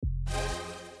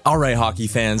All right, hockey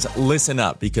fans, listen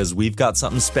up because we've got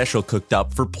something special cooked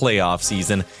up for playoff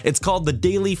season. It's called the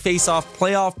Daily Face-Off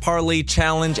Playoff Parlay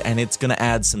Challenge, and it's going to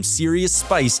add some serious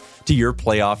spice to your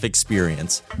playoff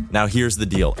experience. Now, here's the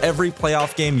deal. Every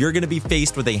playoff game, you're going to be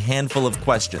faced with a handful of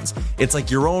questions. It's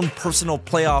like your own personal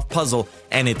playoff puzzle,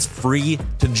 and it's free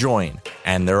to join.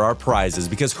 And there are prizes,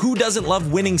 because who doesn't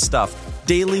love winning stuff?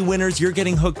 Daily winners, you're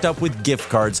getting hooked up with gift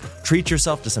cards. Treat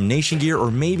yourself to some Nation gear or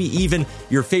maybe even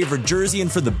your favorite jersey.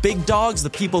 And for the big dogs, the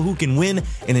people who can win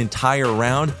an entire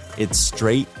round, it's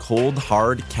straight, cold,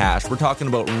 hard cash. We're talking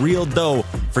about real dough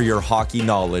for your hockey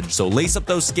knowledge. So lace up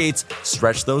those skates,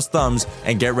 stretch those thumbs,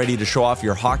 and get ready to show off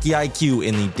your hockey IQ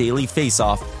in the Daily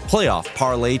Face-Off Playoff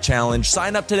Parlay Challenge.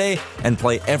 Sign up today and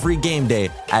play every game day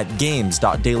at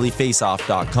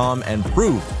games.dailyfaceoff.com and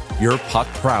prove your puck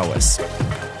prowess.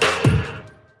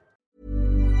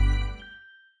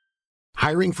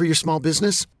 Hiring for your small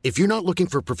business? If you're not looking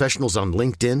for professionals on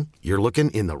LinkedIn, you're looking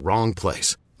in the wrong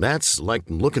place. That's like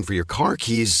looking for your car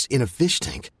keys in a fish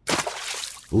tank.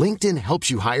 LinkedIn helps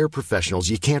you hire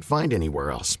professionals you can't find anywhere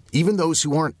else, even those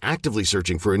who aren't actively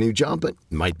searching for a new job but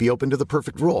might be open to the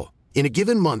perfect role. In a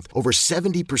given month, over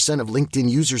 70% of LinkedIn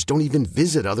users don't even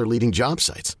visit other leading job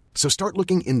sites. So start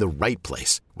looking in the right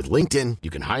place. With LinkedIn, you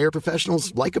can hire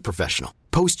professionals like a professional.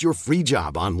 Post your free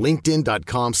job on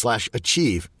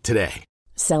linkedin.com/achieve today.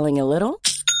 Selling a little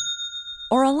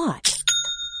or a lot?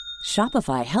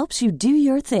 Shopify helps you do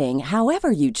your thing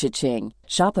however you cha-ching.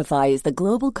 Shopify is the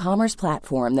global commerce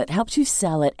platform that helps you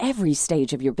sell at every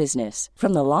stage of your business.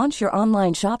 From the launch your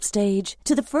online shop stage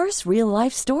to the first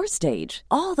real-life store stage,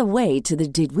 all the way to the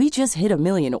did we just hit a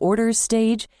million orders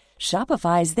stage.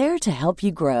 Shopify is there to help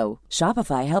you grow.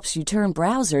 Shopify helps you turn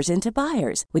browsers into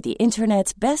buyers with the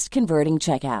internet's best converting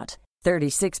checkout.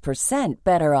 36%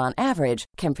 better on average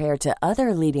compared to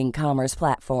other leading commerce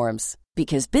platforms.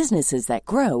 Because businesses that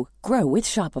grow, grow with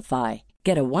Shopify.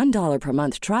 Get a $1 per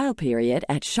month trial period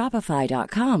at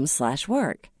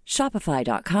shopify.com/work.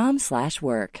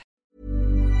 Shopify.com/work.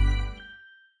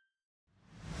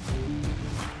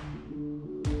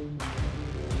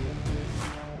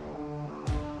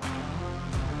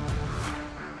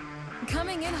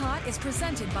 Coming in Hot is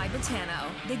presented by Botano.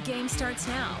 The game starts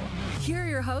now. Here are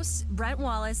your hosts, Brent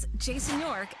Wallace, Jason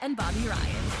York, and Bobby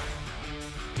Ryan.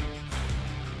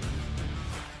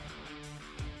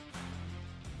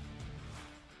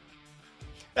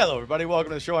 Hello, everybody. Welcome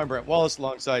to the show. I'm Brent Wallace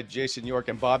alongside Jason York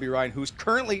and Bobby Ryan, who's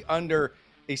currently under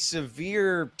a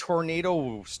severe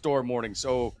tornado storm warning.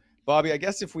 So, Bobby, I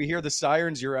guess if we hear the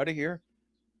sirens, you're out of here?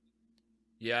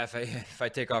 Yeah, if I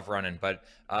take off running. But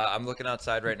I'm looking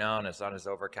outside right now, and it's not as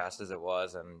overcast as it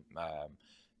was. I'm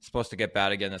supposed to get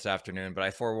bad again this afternoon. But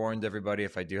I forewarned everybody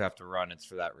if I do have to run, it's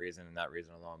for that reason and that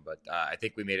reason alone. But I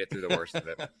think we made it through the worst of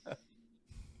it.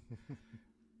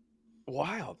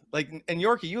 Wild. Like, and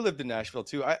Yorkie, you lived in Nashville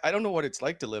too. I don't know what it's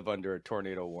like to live under a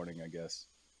tornado warning, I guess.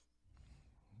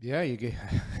 Yeah,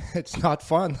 it's not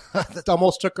fun. It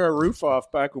almost took our roof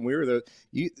off back when we were there.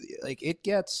 It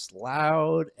gets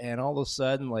loud, and all of a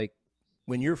sudden, like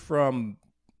when you're from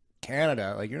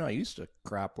Canada, like you're not used to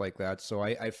crap like that. So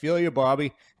I feel you,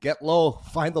 Bobby. Get low.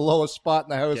 Find the lowest spot in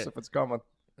the house if it's coming.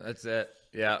 That's it.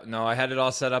 Yeah, no, I had it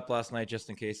all set up last night just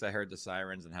in case I heard the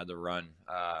sirens and had to run,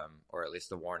 or at least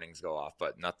the warnings go off.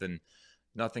 But nothing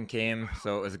came,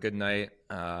 so it was a good night.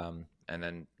 And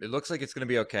then it looks like it's going to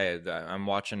be okay. I'm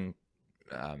watching.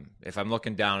 If I'm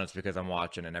looking down, it's because I'm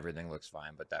watching and everything looks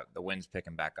fine. But the wind's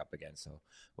picking back up again, so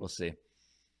we'll see.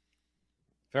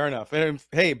 Fair enough. And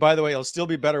hey, by the way, it'll still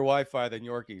be better Wi-Fi than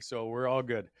Yorkie, so we're all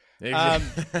good.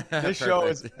 This show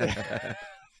is.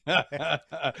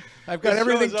 I've got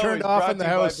everything turned off in the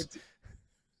house.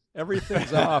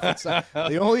 Everything's off. It's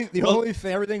the only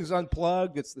thing. Everything's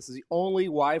unplugged. This is the only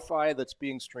Wi-Fi that's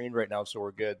being streamed right now, so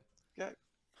we're good.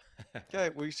 Okay,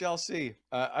 we shall see.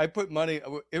 I put money.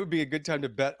 It would be a good time to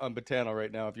bet on Botano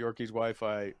right now if Yorkie's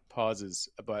Wi-Fi pauses.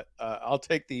 But I'll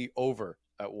take the over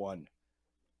at 1.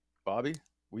 Bobby,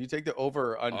 will you take the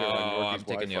over or under on Yorkie's Wi-Fi? I'm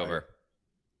taking the over.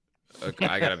 Okay,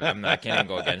 I can't even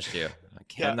go against you. I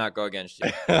cannot go against you.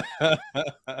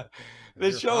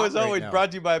 This show is always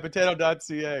brought to you by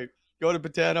Botano.ca. Go to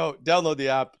Botano, download the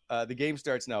app. The game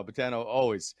starts now. Botano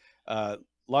always.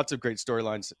 Lots of great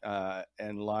storylines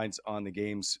and lines on the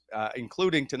games,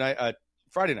 including tonight,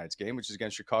 Friday night's game, which is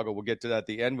against Chicago. We'll get to that at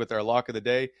the end with our lock of the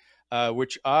day,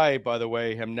 which I, by the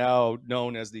way, am now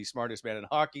known as the smartest man in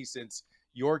hockey since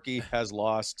Yorkie has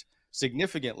lost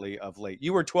significantly of late.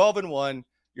 You were 12-1.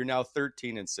 You're now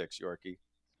 13-6, Yorkie.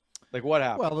 Like, what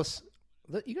happened? Well,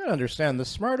 you got to understand, the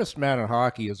smartest man in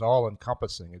hockey is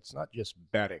all-encompassing. It's not just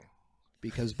betting,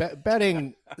 because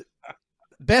betting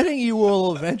betting you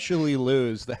will eventually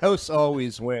lose. The house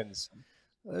always wins.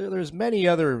 There's many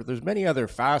other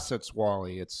facets,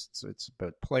 Wally. It's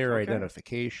about player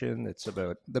identification. It's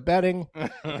about the betting.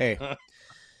 Hey,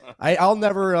 I'll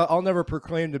never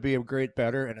proclaim to be a great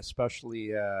bettor, and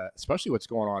especially what's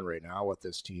going on right now with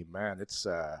this team, man. It's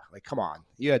like, come on,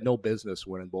 you had no business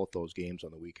winning both those games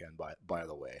on the weekend. By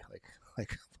the way,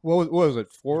 like what was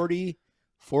it,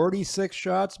 46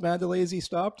 shots Mandalese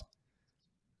stopped?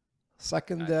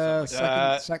 Second,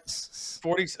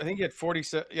 40. I think he had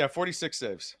 46. Yeah, 46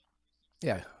 saves.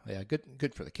 Yeah,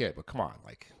 good for the kid. But come on,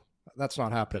 like that's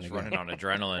not happening. Just running on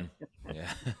adrenaline. Yeah.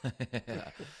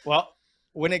 Well,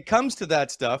 when it comes to that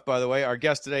stuff, by the way, our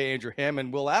guest today, Andrew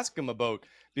Hammond, we'll ask him about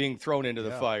being thrown into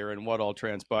the fire and what all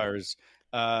transpires.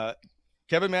 Kevin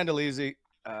Mandalese,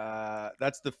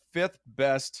 that's the fifth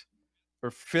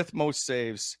most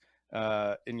saves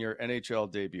in your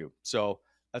NHL debut. So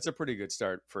that's a pretty good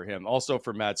start for him. Also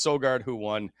for Matt Sogard, who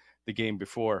won the game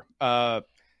before. You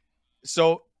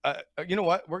know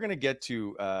what? We're going to get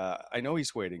to, I know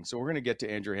he's waiting, so we're going to get to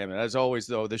Andrew Hammond. As always,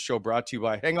 though, this show brought to you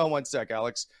by, hang on one sec,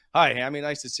 Alex. Hi, Hammy.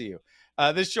 Nice to see you.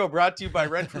 This show brought to you by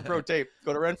Renfrew Pro Tape.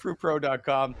 Go to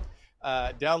renfrewpro.com,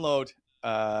 download,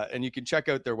 and you can check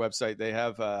out their website. They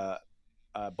have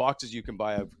boxes you can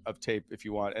buy of tape if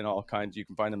you want, and all kinds. You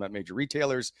can find them at major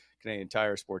retailers, Canadian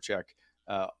Tire, Sport Check,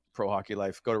 Pro Hockey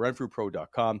Life. Go to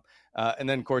renfrewpro.com. And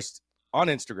then, of course, on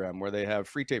Instagram, where they have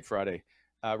Free Tape Friday.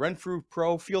 Renfrew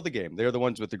Pro, feel the game. They're the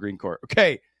ones with the green court.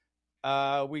 Okay,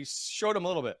 we showed them a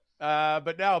little bit.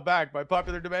 But now back by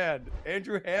popular demand,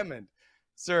 Andrew Hammond.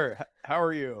 Sir, how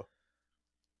are you?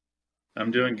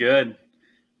 I'm doing good.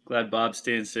 Glad Bob's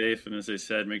staying safe. And as I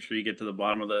said, make sure you get to the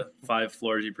bottom of the 5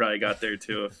 floors you probably got there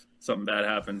too if something bad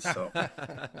happens. So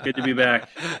good to be back.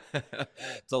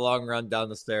 It's a long run down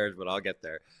the stairs, but I'll get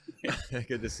there.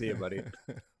 Good to see you, buddy.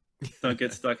 Don't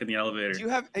get stuck in the elevator. Do you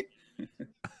have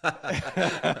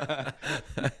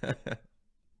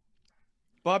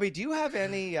Bobby, do you have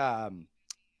any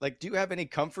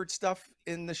comfort stuff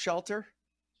in the shelter?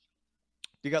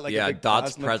 You got like a big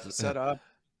Dot's present set up?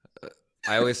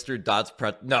 I always threw Dot's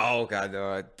pretzel. No, God,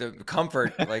 no. The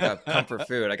comfort, like a comfort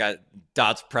food. I got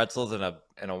Dot's pretzels and a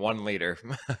 1 liter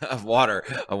of water,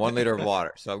 a 1 liter of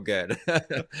water. So I'm good.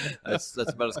 That's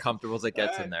about as comfortable as it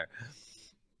gets in there.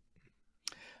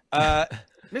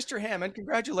 Mr. Hammond,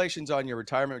 congratulations on your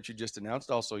retirement, which you just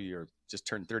announced. Also, you're just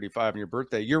turned 35 on your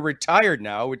birthday. You're retired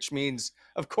now, which means,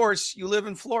 of course, you live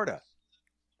in Florida.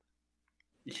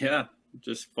 Yeah,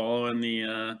 just following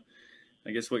the,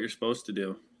 I guess, what you're supposed to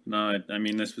do. No, I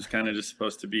mean, this was kind of just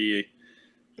supposed to be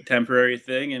a temporary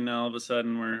thing, and all of a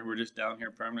sudden we're just down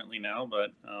here permanently now.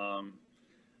 But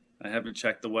I haven't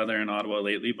checked the weather in Ottawa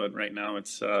lately, but right now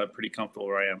it's pretty comfortable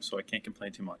where I am, so I can't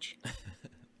complain too much.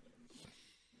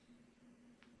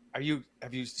 Have you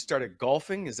started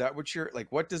golfing? Is that what you're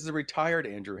like? What does the retired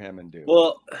Andrew Hammond do?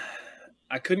 Well,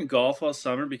 I couldn't golf all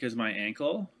summer because of my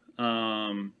ankle.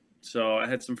 So I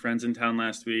had some friends in town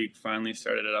last week, finally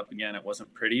started it up again. It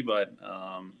wasn't pretty, but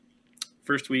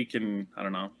first week in, I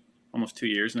don't know, almost 2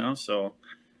 years now. So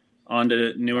on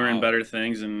to newer and better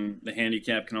things, and the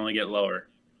handicap can only get lower.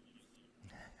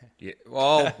 Yeah,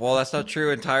 well, that's not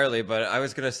true entirely. But I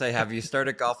was gonna say, have you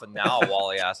started golfing now?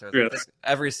 Wally asked. Really?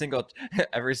 Every single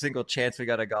chance we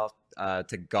got to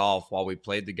golf while we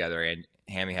played together, and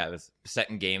Hammy was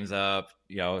setting games up.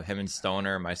 You know, him and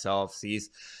Stoner, myself, Cease.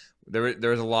 There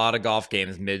was a lot of golf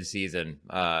games mid-season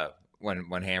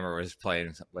when Hammer was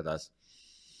playing with us.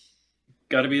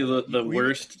 Got to be the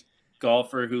worst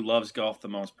golfer who loves golf the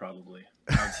most, probably.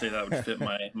 I would say that would fit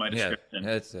my description.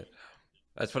 Yeah,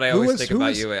 that's what I always think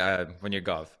about you when you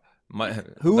golf.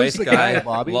 Who nice is the guy,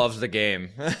 Bobby? Loves the game.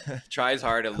 Tries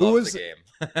hard and loves the game.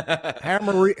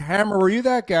 Hammer, were you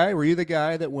that guy? Were you the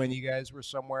guy that when you guys were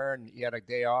somewhere and you had a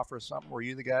day off or something, were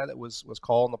you the guy that was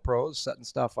calling the pros, setting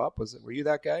stuff up? Were you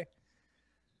that guy?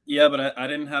 Yeah, but I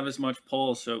didn't have as much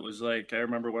pull, so it was like, I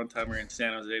remember one time we were in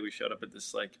San Jose, we showed up at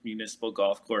this like municipal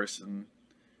golf course, and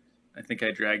I think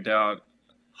I dragged out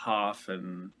Hoff,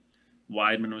 and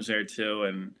Weidman was there too,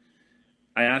 and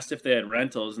I asked if they had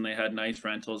rentals, and they had nice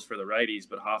rentals for the righties,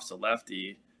 but Hoff's a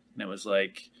lefty, and it was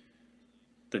like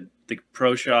the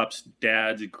pro shop's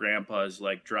dad's and grandpa's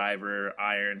like driver,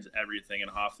 irons, everything, and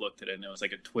Hoff looked at it, and it was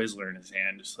like a Twizzler in his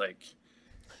hand, just like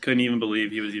couldn't even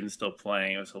believe he was even still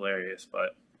playing. It was hilarious,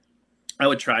 but I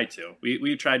would try to.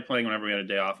 We tried playing whenever we had a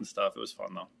day off and stuff. It was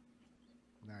fun though.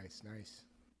 Nice.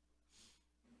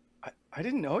 I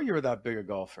didn't know you were that big a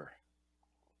golfer.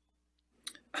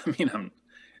 I mean,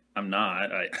 I'm not.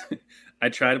 I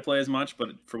try to play as much, but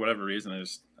for whatever reason,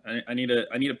 I need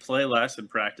to play less and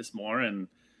practice more. And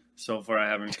so far I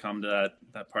haven't come to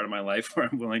that part of my life where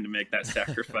I'm willing to make that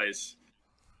sacrifice.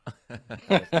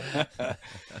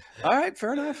 All right,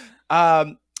 fair enough.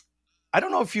 I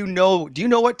don't know if you know. Do you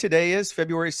know what today is?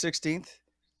 February 16th.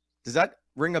 Does that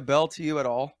ring a bell to you at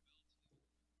all?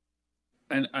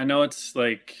 And I know it's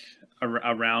like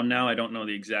around now. I don't know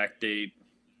the exact date.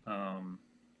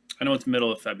 I know it's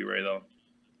middle of February though,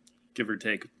 give or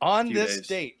take. On this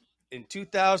date in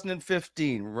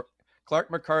 2015,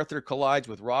 Clark MacArthur collides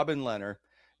with Robin Lehner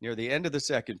near the end of the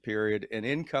second period, and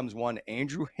in comes one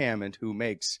Andrew Hammond, who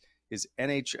makes his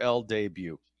NHL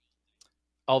debut.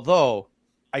 Although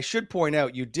I should point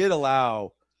out, you did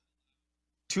allow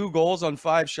 2 goals on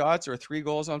 5 shots or 3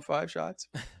 goals on 5 shots.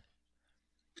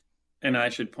 And I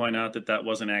should point out that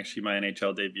wasn't actually my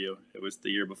NHL debut. It was the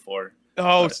year before.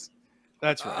 Oh,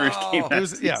 that's right. First game. It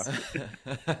was, yeah.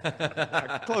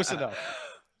 Close enough.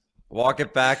 Walk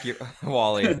it back,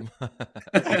 Wally.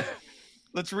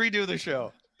 Let's redo the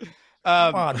show.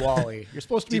 Come on, Wally. You're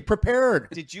supposed to be prepared.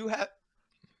 Did you have?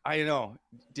 I know.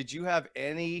 Did you have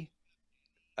any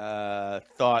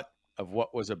thought of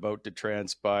what was about to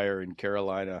transpire in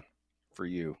Carolina for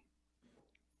you?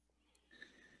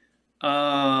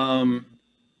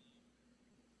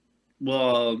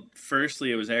 Well,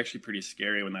 firstly, it was actually pretty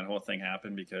scary when that whole thing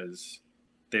happened because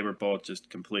they were both just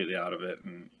completely out of it.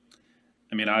 And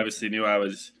I mean, I obviously knew I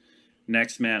was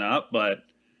next man up, but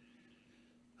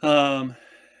they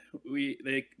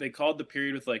called the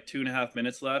period with like 2.5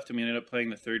 minutes left, and we ended up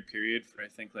playing the third period for I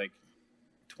think like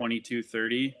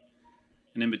 22:30,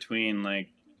 and in between, like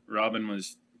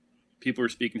people were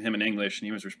speaking to him in English and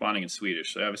he was responding in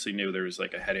Swedish. So I obviously knew there was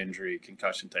like a head injury,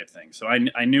 concussion type thing. So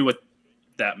I knew what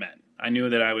that meant. I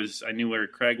knew where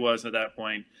Craig was at that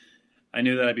point. I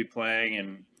knew that I'd be playing,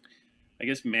 and I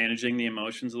guess managing the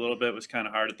emotions a little bit was kind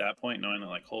of hard at that point, knowing that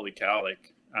like, holy cow,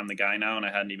 like I'm the guy now, and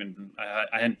I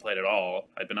hadn't played at all.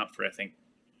 I'd been up for, I think,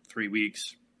 3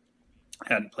 weeks,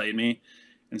 hadn't played me.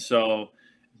 And so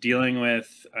dealing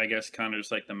with, I guess, kind of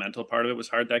just like the mental part of it was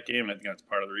hard that game. And I think that's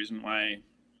part of the reason why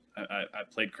I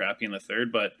played crappy in the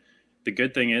third. But the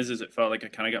good thing is it felt like I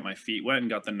kind of got my feet wet and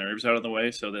got the nerves out of the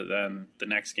way, so that then the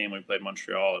next game we played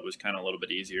Montreal, it was kind of a little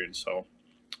bit easier. And so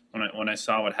when I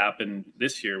saw what happened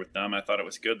this year with them, I thought it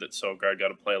was good that Sogard got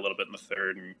to play a little bit in the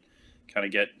third and kind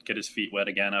of get his feet wet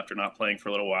again after not playing for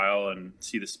a little while and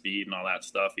see the speed and all that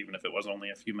stuff, even if it was only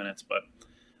a few minutes. But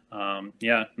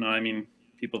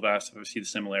people have asked if I see the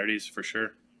similarities for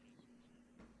sure.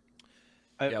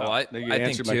 I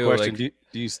think my too, question. like,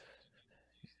 Do you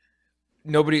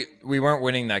we weren't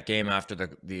winning that game after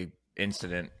the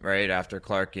incident, right? After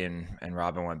Clark and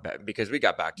Robin went back, because we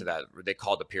got back to that. They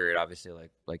called the period, obviously,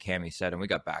 like Hammy said, and we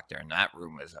got back there, and that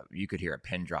room you could hear a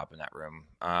pin drop in that room.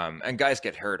 And guys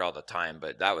get hurt all the time,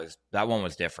 but that one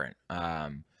was different.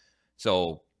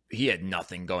 So he had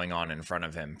nothing going on in front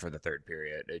of him for the third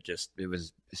period. It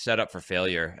was set up for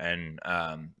failure, and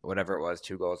whatever it was,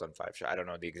 2 goals on 5 shots. I don't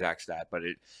know the exact stat, but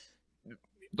it,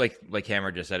 like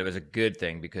Hammer just said, it was a good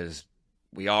thing because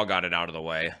we all got it out of the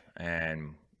way,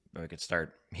 and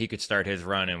he could start his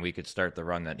run, and we could start the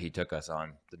run that he took us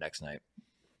on the next night.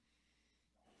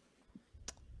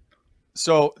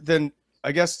 So then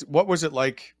I guess, what was it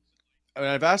like? I mean,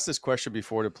 I've asked this question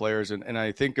before to players, and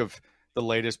I think of the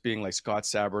latest being like Scott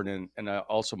Sabern and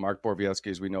also Mark Borowiecki,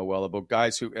 as we know well, about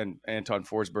guys who, and Anton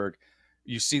Forsberg,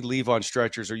 you see leave on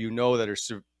stretchers, or that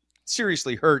are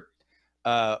seriously hurt.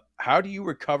 How do you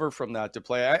recover from that to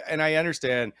play? I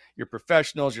understand you're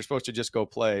professionals, you're supposed to just go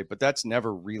play, but that's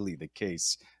never really the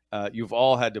case. You've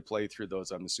all had to play through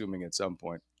those, I'm assuming, at some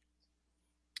point.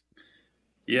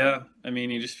 Yeah. I mean,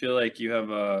 you just feel like you have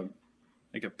a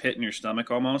pit in your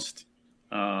stomach almost.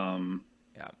 Yeah.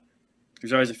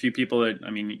 There's always a few people that,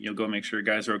 I mean, you'll go make sure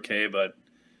guys are okay, but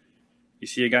you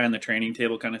see a guy on the training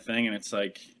table kind of thing, and it's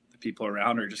like the people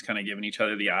around are just kind of giving each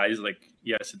other the eyes, like,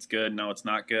 yes, it's good, no, it's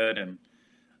not good. And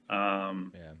I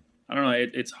don't know,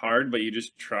 it's hard, but you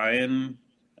just try and,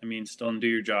 still do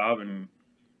your job and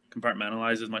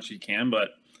compartmentalize as much as you can. But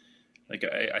like,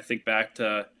 I think back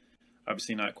to,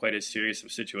 obviously not quite as serious of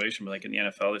a situation, but like in the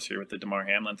NFL this year with the DeMar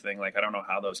Hamlin thing, like, I don't know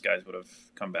how those guys would have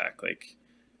come back. Like,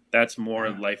 that's more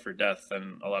life or death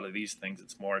than a lot of these things.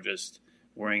 It's more just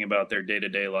worrying about their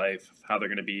day-to-day life, how they're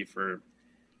going to be for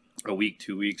a week,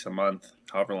 2 weeks, a month,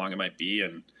 however long it might be.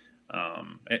 And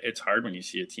it's hard when you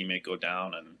see a teammate go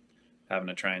down and having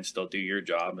to try and still do your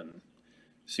job. And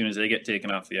as soon as they get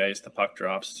taken off the ice, the puck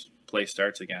drops, play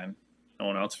starts again. No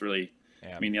one else really,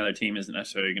 the other team isn't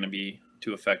necessarily going to be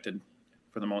too affected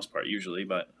for the most part usually,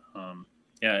 but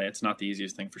it's not the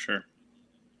easiest thing for sure.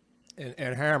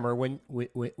 And Hammer, when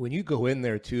you go in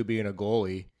there too, being a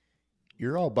goalie,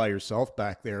 you're all by yourself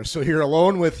back there. So you're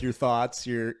alone with your thoughts.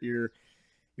 You're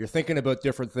thinking about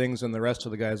different things than the rest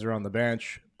of the guys are on the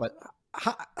bench. But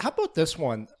how about this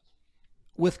one?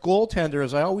 With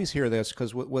goaltenders, I always hear this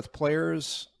because with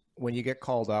players, when you get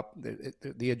called up,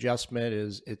 the adjustment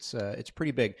it's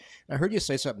pretty big. I heard you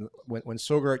say something when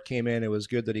Sogart came in. It was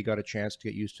good that he got a chance to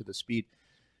get used to the speed.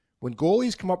 When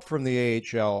goalies come up from the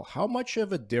AHL, how much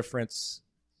of a difference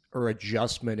or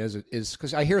adjustment is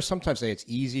because I hear sometimes say it's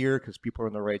easier because people are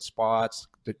in the right spots.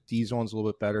 The D zone's a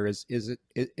little bit better. Is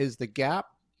the gap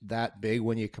that big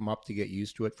when you come up to get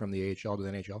used to it from the AHL to the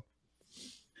NHL?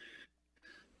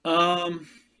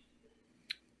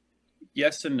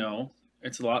 Yes and no.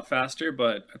 It's a lot faster,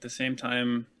 but at the same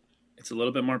time, it's a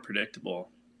little bit more predictable.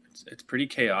 It's pretty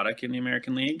chaotic in the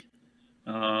American League.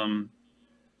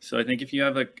 So I think if you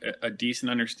have a decent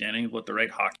understanding of what the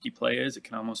right hockey play is, it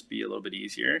can almost be a little bit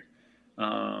easier.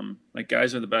 Like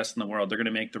guys are the best in the world. They're going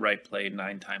to make the right play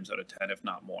 9 times out of 10, if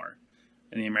not more.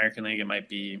 In the American League, it might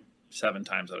be 7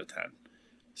 times out of 10.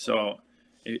 So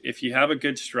if you have a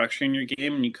good structure in your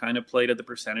game and you kind of play to the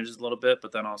percentages a little bit,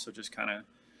 but then also just kind of,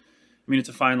 I mean, it's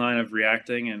a fine line of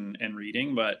reacting and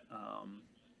reading, but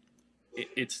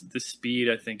it's the speed,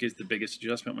 I think, is the biggest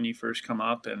adjustment when you first come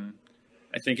up. And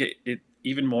I think it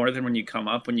even more than when you come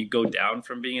up, when you go down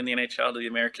from being in the NHL to the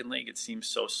American League, it seems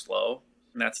so slow.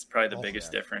 And that's probably the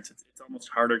biggest difference. It's almost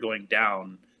harder going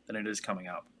down than it is coming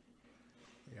up.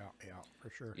 Yeah,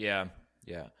 for sure. Yeah.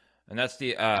 And that's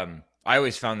the I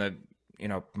always found that,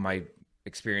 my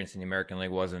experience in the American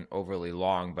League wasn't overly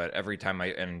long, but every time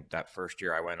in that first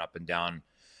year I went up and down,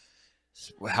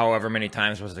 however many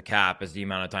times was the cap is the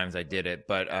amount of times I did it.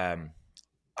 But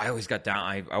I always got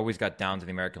down to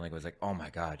the American League. I was like, oh my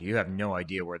God, you have no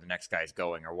idea where the next guy's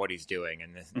going or what he's doing.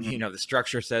 And the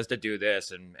structure says to do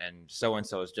this, and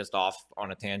so-and-so is just off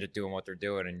on a tangent doing what they're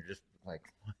doing. And you're just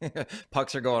like,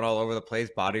 pucks are going all over the place.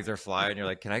 Bodies are flying. You're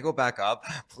like, can I go back up,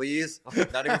 please?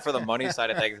 Not even for the money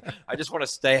side of things. I just want to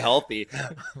stay healthy.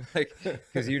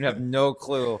 Because you have no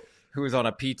clue who's on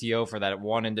a PTO for that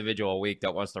one individual week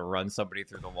that wants to run somebody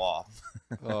through the wall.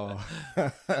 Oh,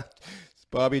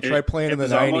 Bobby, try playing in the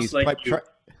 90s.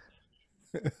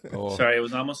 Sorry, it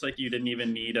was almost like you didn't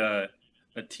even need a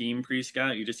team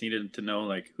pre-scout. You just needed to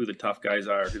know who the tough guys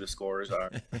are, who the scorers are.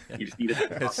 You just needed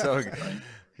to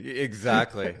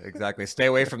Exactly. Stay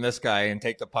away from this guy and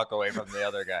take the puck away from the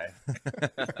other guy.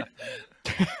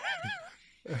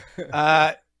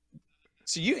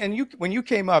 So when you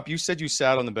came up, you said you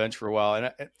sat on the bench for a while,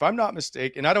 and if I'm not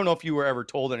mistaken, I don't know if you were ever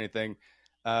told anything.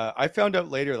 I found out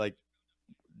later,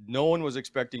 no one was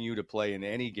expecting you to play in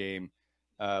any game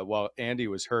while Andy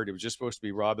was hurt. It was just supposed to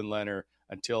be Robin Lehner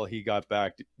until he got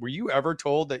back. Were you ever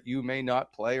told that you may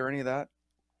not play or any of that?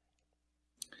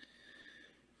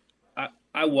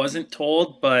 I wasn't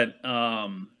told, but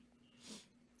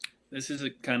this is a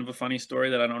kind of a funny story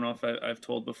that I don't know if I've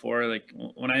told before.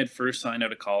 When I had first signed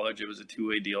out of college, it was a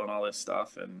 2-way deal and all this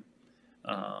stuff. And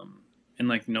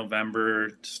in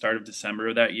November, start of December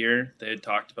of that year, they had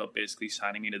talked about basically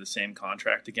signing me to the same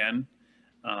contract again.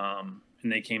 And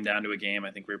they came down to a game.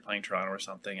 I think we were playing Toronto or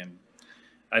something, and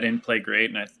I didn't play great.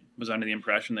 And I was under the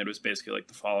impression that it was basically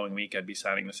the following week I'd be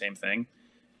signing the same thing.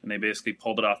 And they basically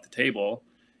pulled it off the table.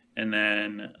 And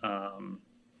then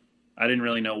I didn't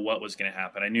really know what was going to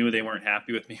happen. I knew they weren't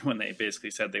happy with me when they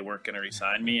basically said they weren't going to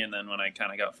re-sign me. And then when I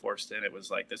kind of got forced in, it was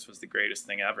this was the greatest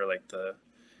thing ever.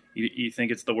 You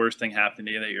think it's the worst thing happened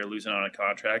to you that you're losing on a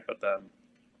contract, but then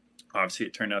obviously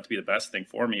it turned out to be the best thing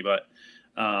for me. But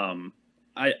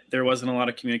there wasn't a lot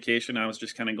of communication. I was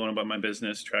just kind of going about my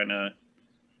business, trying to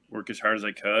work as hard as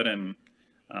I could. And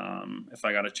if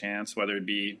I got a chance, whether it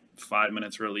be 5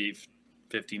 minutes relief,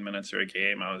 15 minutes or a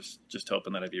game, I was just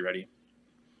hoping that I'd be ready.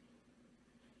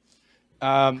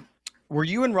 Were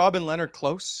you and Robin Lehner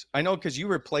close? I know because you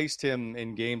replaced him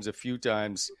in games a few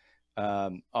times.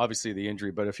 Obviously the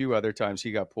injury, but a few other times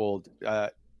he got pulled.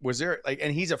 Was there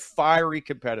and he's a fiery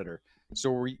competitor.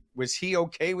 So was he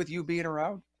okay with you being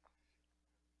around?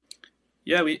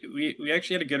 Yeah, we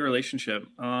actually had a good relationship.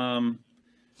 I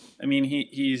mean,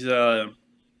 he's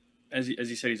as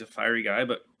you said, he's a fiery guy,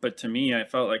 but to me, I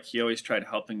felt like he always tried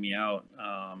helping me out,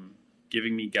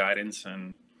 giving me guidance.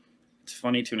 And it's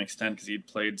funny to an extent because he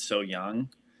played so young.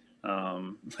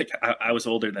 I was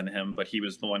older than him, but he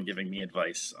was the one giving me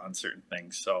advice on certain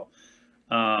things. So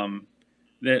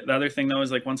the other thing though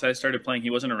is once I started playing, he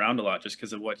wasn't around a lot just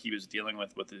because of what he was dealing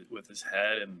with his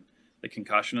head and the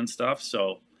concussion and stuff.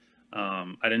 So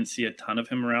I didn't see a ton of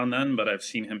him around then, but I've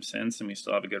seen him since, and we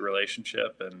still have a good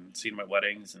relationship and seen him at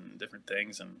weddings and different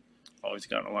things, and always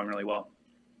gotten along really well.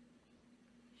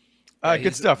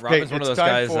 Good stuff. Robin's one of those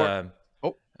guys.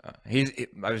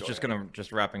 I was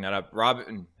just wrapping that up.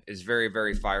 Robin is very,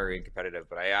 very fiery and competitive,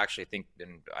 but I actually think,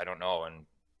 and I don't know, and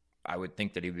I would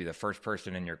think that he'd be the first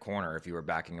person in your corner if you were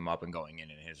backing him up and going in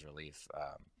his relief,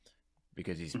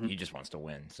 because he just wants to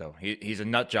win. So he's a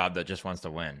nut job that just wants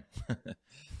to win.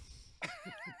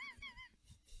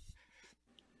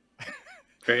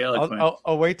 Very eloquent.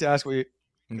 I'll wait to ask what you.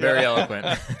 Very eloquent.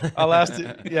 I'll ask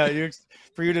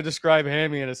for you to describe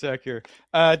Hammy in a sec here.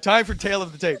 Time for Tale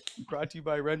of the Tape, brought to you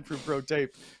by Renfrew Pro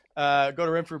Tape. Go to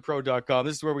renfrewpro.com.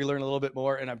 This is where we learn a little bit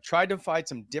more, and I've tried to find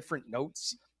some different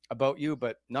notes about you,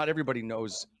 but not everybody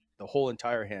knows the whole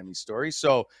entire Hammy story.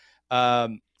 So,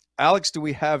 Alex, do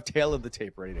we have Tale of the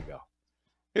Tape ready to go?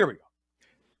 Here we go.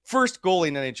 First goalie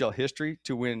in NHL history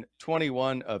to win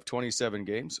 21 of 27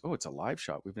 games. Oh, it's a live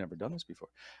shot. We've never done this before.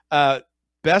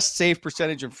 Best save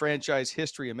percentage in franchise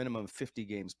history, a minimum of 50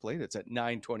 games played. It's at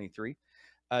 .923.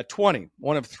 20,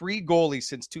 one of 3 goalies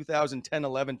since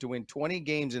 2010-11 to win 20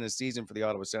 games in a season for the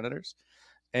Ottawa Senators.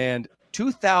 And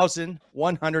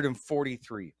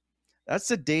 2,143. That's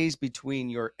the days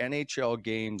between your NHL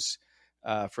games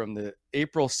from the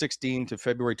April 16 to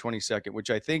February 22nd, which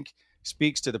I think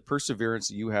speaks to the perseverance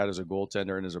that you had as a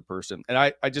goaltender and as a person. And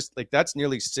I just that's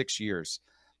nearly 6 years.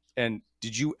 And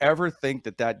did you ever think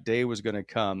that day was going to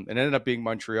come, and ended up being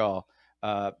Montreal,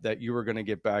 that you were going to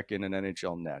get back in an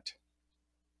NHL net?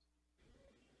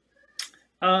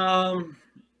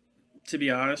 To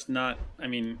be honest, not. I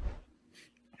mean,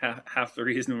 half the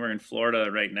reason we're in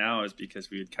Florida right now is because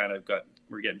we're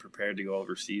getting prepared to go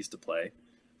overseas to play.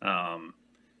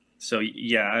 So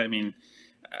yeah, I mean,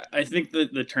 I think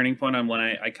the turning point on when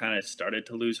I kind of started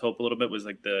to lose hope a little bit was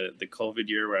like the COVID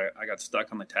year where I got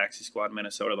stuck on the taxi squad in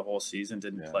Minnesota the whole season,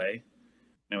 didn't play.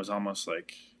 And it was almost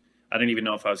like I didn't even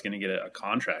know if I was going to get a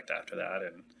contract after that.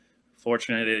 And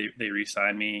fortunately, they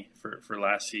re-signed me for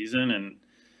last season. And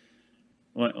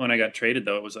when I got traded,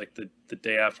 though, it was like the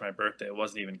day after my birthday. It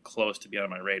wasn't even close to be on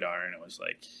my radar. And it was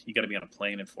like, you got to be on a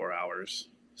plane in 4 hours.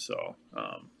 So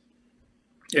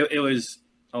it was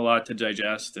a lot to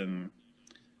digest, and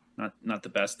not the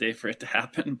best day for it to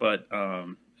happen, but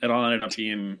it all ended up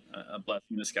being a blessing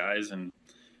in disguise. And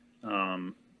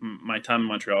my time in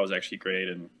Montreal was actually great.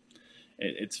 And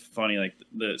it's funny, like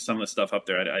some of the stuff up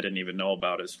there I didn't even know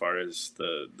about as far as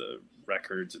the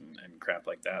records and crap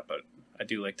like that. But I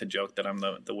do like to joke that I'm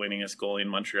the winningest goalie in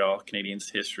Montreal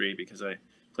Canadiens history because I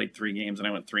played 3 games and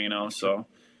I went 3-0. So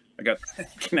I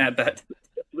can add that to the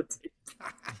tape.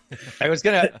 I was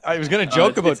gonna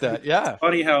joke about that. Yeah, it's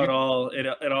funny how it all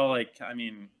like, I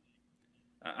mean,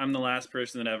 I'm the last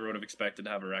person that ever would have expected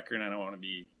to have a record, and I don't want to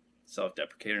be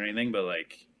self-deprecating or anything, but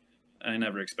like I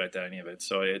never expected any of it.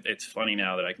 So it's funny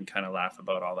now that I can kind of laugh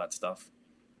about all that stuff.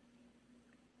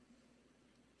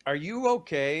 Are you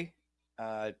okay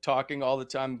talking all the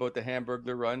time about the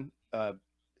Hamburglar run?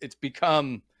 It's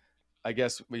become, I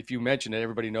guess, if you mention it,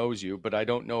 everybody knows you, but I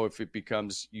don't know if it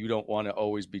becomes, you don't want to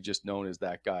always be just known as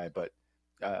that guy, but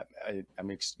I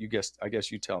mean, I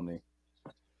guess you tell me.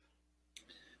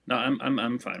 No,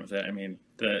 I'm fine with it. I mean,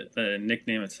 the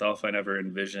nickname itself, I never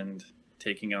envisioned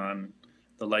taking on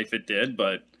the life it did,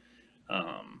 but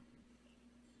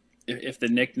if the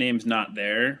nickname's not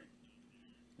there,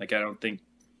 like, I don't think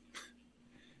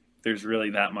there's really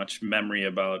that much memory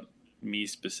about me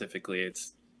specifically.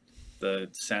 It's the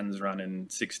Sens run in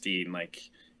 16. Like,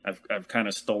 I've kind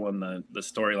of stolen the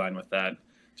storyline with that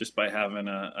just by having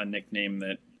a nickname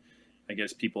that I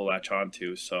guess people latch on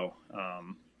to. So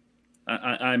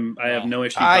I have no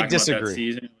issue talking about that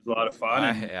season. It was a lot of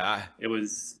fun. It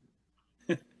was.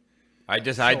 I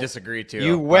disagree too.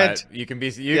 You went. You can be.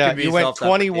 You went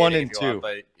 21-2.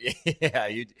 But yeah,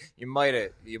 you might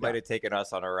have taken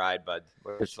us on a ride, bud.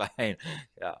 It's fine.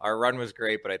 Yeah, our run was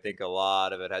great, but I think a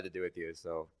lot of it had to do with you.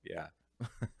 So yeah,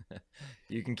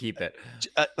 you can keep it.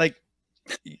 Like,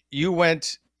 you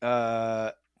went.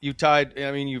 You tied.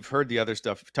 I mean, you've heard the other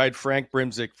stuff. Tied Frank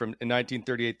Brimzik in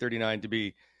 1938-39 to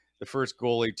be the first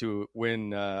goalie to win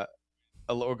go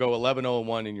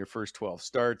 11-0-1 in your first 12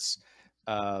 starts.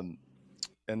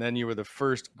 And then you were the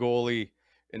first goalie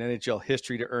in NHL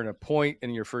history to earn a point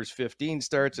in your first 15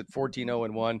 starts at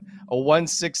 14-0-1, a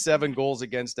 1.67 goals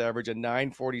against average, a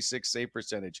 9.46 save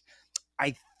percentage.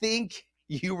 I think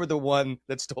you were the one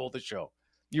that stole the show.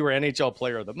 You were NHL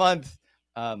Player of the Month.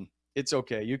 It's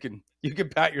okay. You can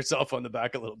pat yourself on the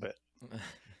back a little bit.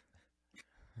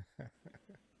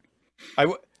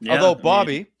 Although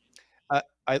Bobby,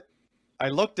 I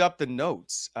looked up the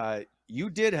notes. You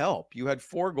did help. You had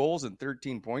 4 goals and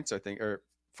 13 points, I think, or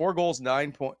 4 goals,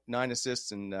 9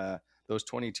 assists in those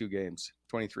 23 games.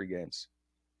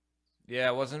 Yeah,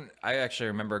 it wasn't. I actually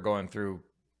remember going through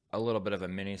a little bit of a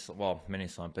mini slump.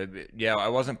 Yeah, I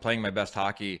wasn't playing my best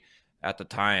hockey at the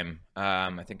time.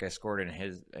 I think I scored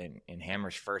in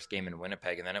Hammer's first game in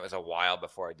Winnipeg, and then it was a while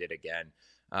before I did again.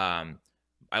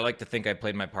 I like to think I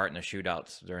played my part in the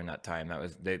shootouts during that time.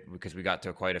 Because we got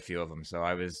to quite a few of them. So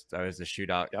I was the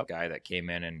shootout guy that came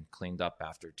in and cleaned up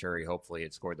after Turi. Hopefully,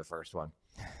 had scored the first one.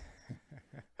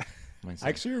 I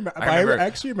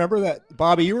actually remember that,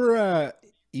 Bobby.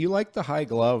 You liked the high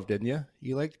glove, didn't you?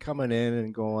 You liked coming in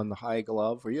and going the high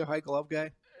glove. Were you a high glove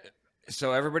guy?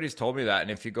 So everybody's told me that,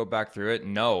 and if you go back through it,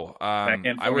 no.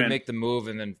 I would make the move,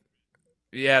 and then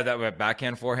that would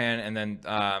backhand, forehand, and then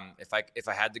if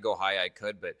I had to go high, I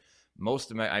could. But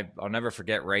most of I'll never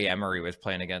forget Ray Emery was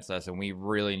playing against us, and we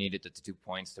really needed the 2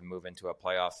 points to move into a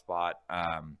playoff spot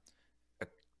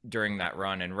during that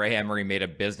run. And Ray Emery made a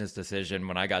business decision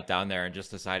when I got down there and just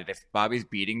decided, if Bobby's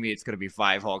beating me, it's going to be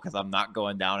 5-hole, because I'm not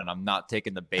going down and I'm not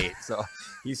taking the bait. So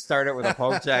he started with a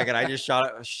poke check, and I just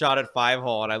shot at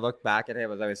 5-hole. And I looked back at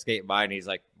him as I was skating by, and he's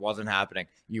like, wasn't happening.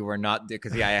 You were not,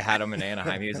 because I had him in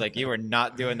Anaheim. He was like, you were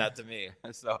not doing that to me.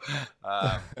 So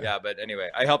but anyway,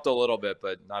 I helped a little bit,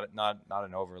 but not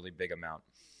an overly big amount.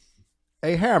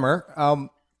 Hey, Hammer,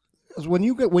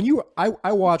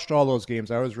 I watched all those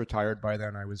games. I was retired by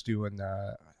then. I was doing,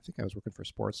 I think I was working for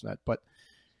Sportsnet. But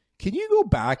can you go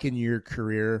back in your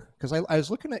career? Because I was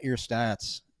looking at your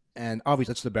stats, and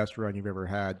obviously that's the best run you've ever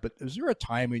had. But is there a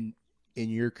time in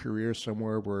your career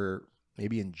somewhere where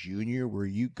maybe in junior where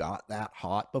you got that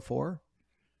hot before?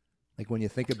 Like when you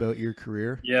think about your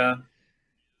career? Yeah.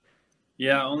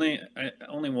 Only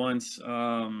once.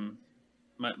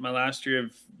 My last year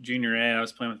of junior A, I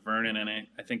was playing with Vernon, and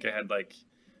I think I had like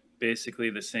basically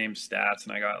the same stats,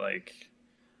 and I got like,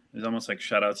 it was almost like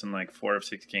shutouts in like 4 of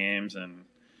 6 games, and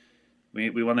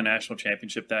we won the national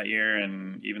championship that year.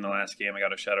 And even the last game, I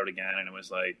got a shutout again, and it was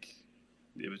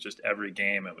just every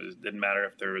game. Didn't matter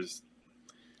if there was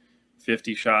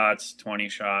 50 shots, 20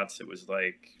 shots. It was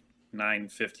like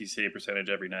 950 save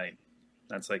percentage every night.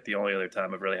 That's like the only other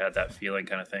time I've really had that feeling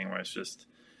kind of thing where it's just,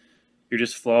 you're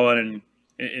just flowing. And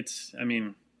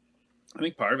I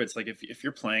think part of it's like if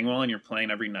you're playing well and you're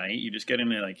playing every night, you just get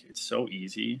into like, it's so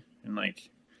easy. And like,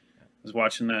 I was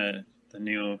watching the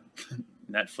new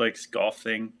Netflix golf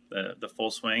thing, the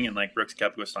Full Swing, and like Brooks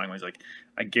Koepka was talking about, he's like,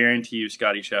 I guarantee you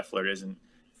Scotty Scheffler isn't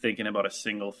thinking about a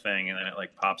single thing, and then it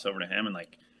like pops over to him, and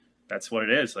like that's what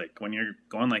it is. Like when you're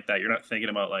going like that, you're not thinking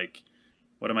about like,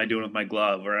 what am I doing with my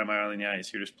glove? Where am I on the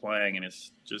ice? You're just playing, and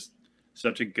it's just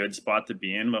such a good spot to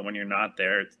be in. But when you're not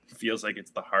there, it feels like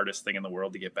it's the hardest thing in the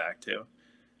world to get back to.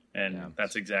 And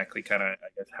that's exactly kind of, I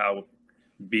guess, how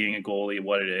being a goalie,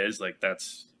 what it is. Like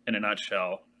that's in a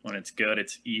nutshell. When it's good,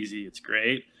 it's easy, it's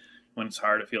great. When it's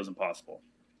hard, it feels impossible.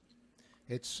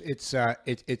 It's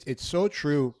so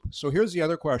true. So here's the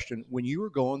other question: when you were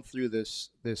going through this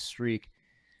streak,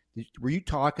 were you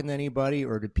talking to anybody,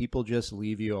 or did people just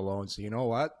leave you alone? So you know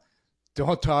what?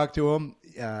 Don't talk to them.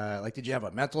 Like, did you have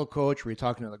a mental coach? Were you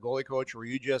talking to the goalie coach? Or were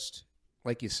you just,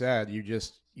 like you said,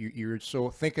 you're so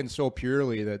thinking so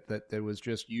purely that it was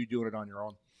just you doing it on your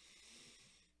own?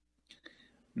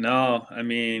 No, I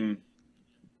mean,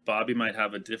 Bobby might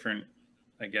have a different,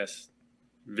 I guess,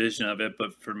 vision of it,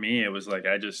 but for me, it was like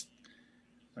I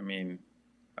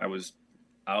was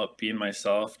out being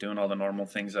myself, doing all the normal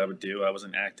things I would do. I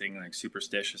wasn't acting like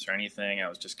superstitious or anything. I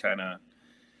was just kind of,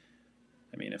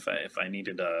 if I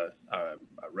needed a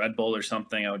Red Bull or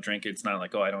something, I would drink it. It's not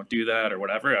like, oh, I don't do that or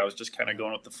whatever. I was just kind of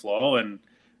going with the flow. And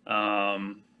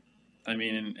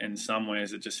in some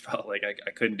ways, it just felt like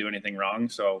I couldn't do anything wrong.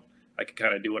 So I could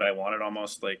kind of do what I wanted,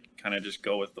 almost like kind of just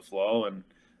go with the flow. And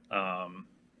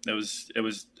it was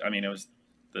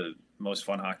the most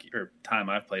fun hockey or time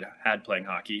I've had playing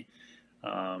hockey.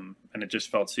 And it just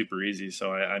felt super easy.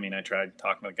 So I tried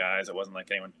talking to guys. It wasn't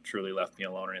like anyone truly left me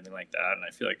alone or anything like that. And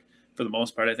I feel like for the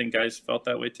most part, I think guys felt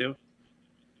that way too.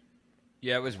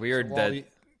 Yeah, it was weird that,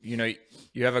 you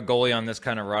have a goalie on this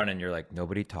kind of run and you're like,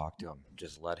 nobody talk to him.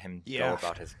 Just let him go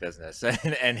about his business.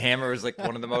 And Hammer was like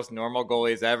one of the most normal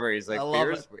goalies ever. He's like,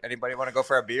 beers? Anybody want to go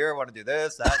for a beer? Want to do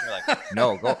this, that? And you're like,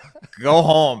 no, go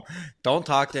home. Don't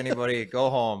talk to anybody. Go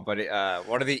home. But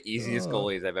one of the easiest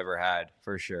goalies I've ever had,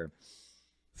 for sure.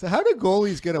 So how do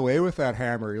goalies get away with that,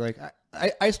 Hammer? Like,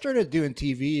 I started doing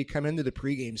TV. You come into the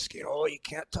pregame skate. Oh, you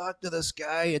can't talk to this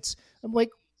guy. I'm like,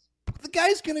 the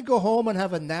guy's going to go home and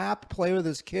have a nap, play with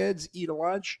his kids, eat a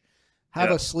lunch,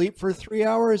 have a sleep for 3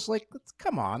 hours. Like,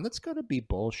 come on, that's got to be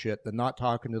bullshit. The not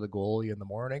talking to the goalie in the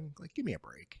morning. Like, give me a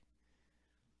break.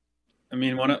 I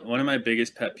mean, one of my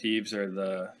biggest pet peeves are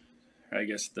the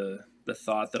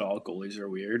thought that all goalies are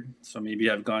weird. So maybe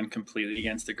I've gone completely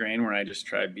against the grain where I just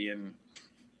try being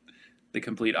the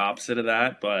complete opposite of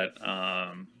that. But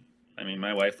I mean,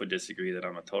 my wife would disagree that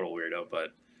I'm a total weirdo, but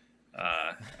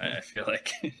I feel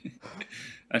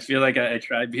like I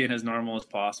try being as normal as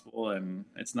possible, and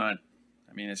it's not.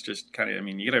 I mean, it's just kind of. I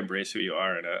mean, you got to embrace who you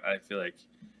are, and I feel like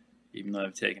even though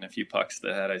I've taken a few pucks to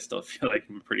the head, I still feel like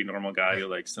I'm a pretty normal guy who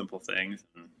likes simple things.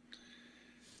 And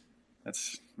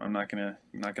I'm not gonna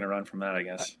run from that, I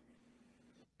guess.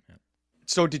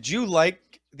 So, did you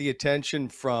like the attention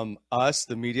from us,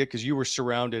 the media, because you were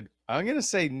surrounded? I'm gonna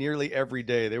say nearly every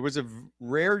day. There was a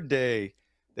rare day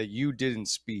that you didn't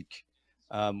speak,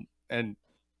 and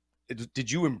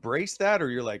did you embrace that, or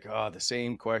you're like, oh, the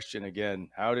same question again?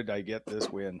 How did I get this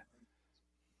win?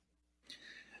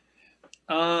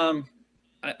 I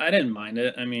didn't mind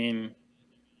it. I mean,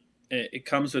 it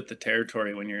comes with the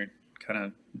territory when you're kind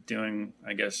of doing,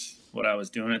 I guess, what I was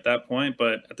doing at that point.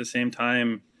 But at the same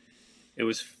time, it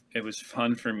was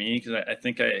fun for me because I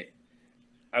think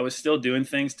I was still doing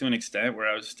things to an extent where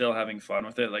I was still having fun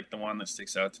with it. Like the one that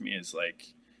sticks out to me is like,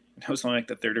 it was only like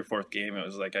the third or fourth game. It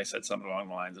was like I said something along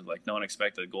the lines of like, no one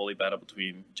expected a goalie battle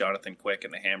between Jonathan Quick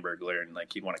and the Hamburglar, and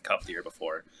like he'd won a cup the year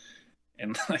before.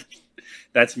 And like,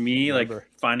 that's me like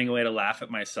finding a way to laugh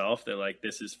at myself that like,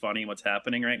 this is funny what's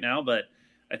happening right now. But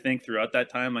I think throughout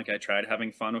that time, like I tried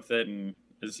having fun with it. And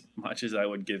as much as I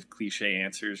would give cliche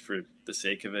answers for the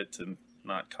sake of it to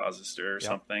not cause a stir or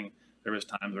something, there was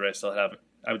times where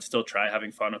I would still try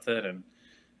having fun with it. And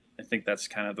I think that's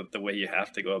kind of the way you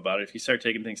have to go about it. If you start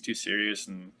taking things too serious,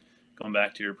 and going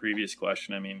back to your previous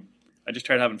question, I mean, I just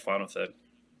tried having fun with it.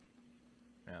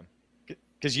 Yeah.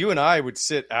 Because you and I would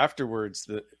sit afterwards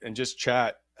and just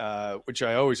chat, which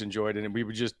I always enjoyed. And we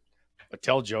would just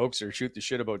tell jokes or shoot the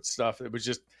shit about stuff.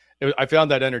 I found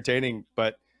that entertaining.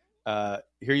 But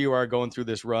here you are going through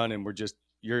this run, and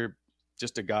you're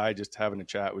just a guy just having a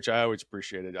chat, which I always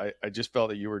appreciated. I just felt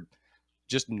that you were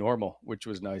just normal, which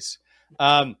was nice.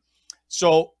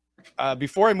 So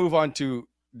before I move on to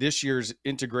this year's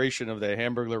integration of the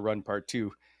Hamburglar Run Part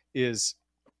 2, is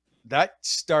that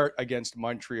start against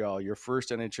Montreal, your first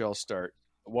NHL start.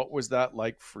 What was that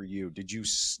like for you? Did you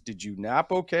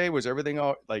nap okay? Was everything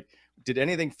did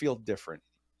anything feel different?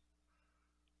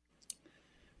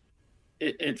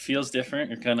 It feels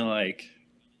different. You're kind of like,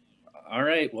 all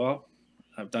right, well,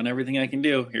 I've done everything I can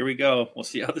do. Here we go. We'll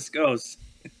see how this goes.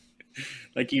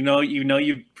 Like,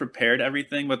 you've prepared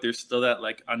everything, but there's still that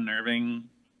like unnerving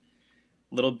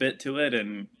little bit to it.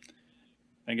 And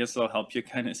I guess I'll help you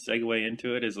kind of segue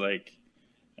into it is like,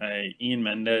 Ian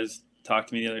Mendez talked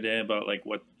to me the other day about like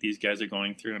what these guys are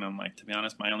going through. And I'm like, to be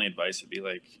honest, my only advice would be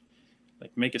like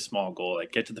make a small goal,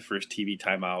 like get to the first TV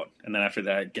timeout. And then after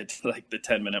that, get to like the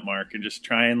 10-minute mark and just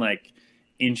try and like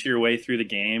inch your way through the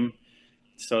game.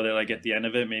 So that like at the end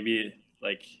of it, maybe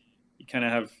like you kind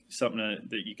of have something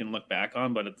that you can look back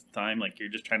on. But at the time, like you're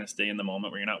just trying to stay in the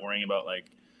moment where you're not worrying about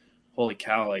like, holy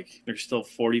cow, like there's still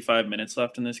 45 minutes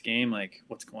left in this game. Like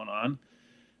what's going on?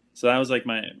 So that was like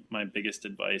my biggest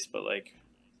advice. But like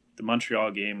the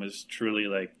Montreal game was truly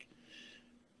like,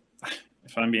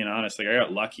 if I'm being honest, like I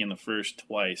got lucky in the first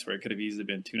twice where it could have easily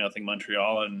been 2-0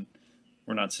 Montreal and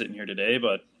we're not sitting here today.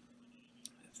 But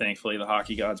thankfully the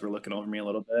hockey gods were looking over me a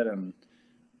little bit and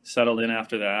settled in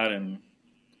after that, and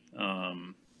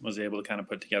was able to kind of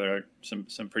put together some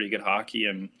pretty good hockey.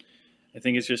 And I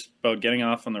think it's just about getting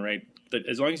off on the right.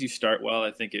 As long as you start well, I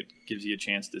think it gives you a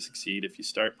chance to succeed. If you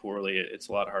start poorly, it's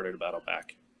a lot harder to battle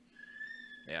back.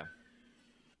 Yeah.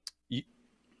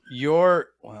 Your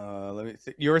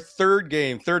third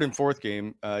and fourth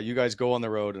game, you guys go on the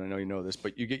road, and I know you know this,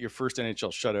 but you get your first NHL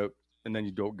shutout, and then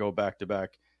you don't go back to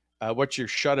back. What's your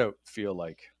shutout feel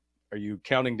like? Are you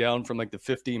counting down from like the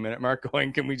 15-minute mark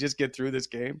going, can we just get through this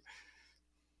game?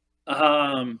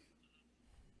 No,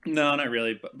 not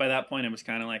really. But by that point, it was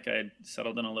kind of like I had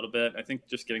settled in a little bit. I think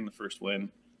just getting the first win.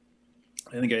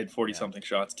 I think I had 40-something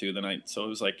shots too the night. So it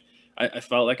was like I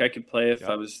felt like I could play if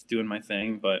I was doing my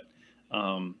thing. But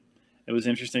it was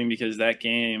interesting because that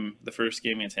game, the first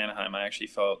game against Anaheim, I actually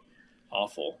felt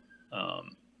awful.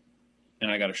 And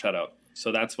I got a shutout.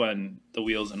 So that's when the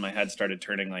wheels in my head started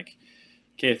turning like,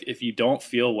 okay, if you don't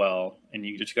feel well and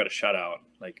you just got a shutout,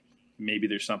 like maybe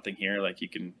there's something here, like you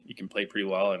can play pretty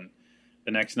well. And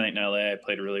the next night in LA, I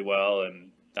played really well, and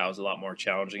that was a lot more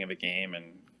challenging of a game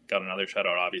and got another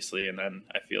shutout, obviously. And then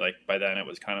I feel like by then it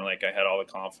was kind of like I had all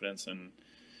the confidence and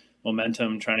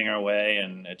momentum trending our way,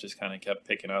 and it just kind of kept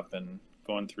picking up and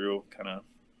going through kind of,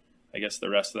 I guess, the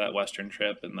rest of that Western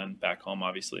trip and then back home,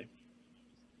 obviously.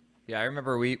 Yeah, I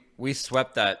remember we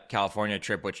swept that California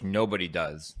trip, which nobody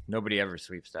does. Nobody ever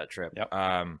sweeps that trip. Yep.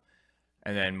 And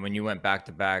then when you went back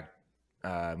to back,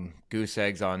 goose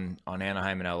eggs on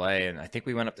Anaheim and LA, and I think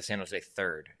we went up to San Jose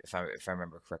third, if I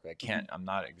remember correctly. I'm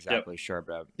not exactly sure,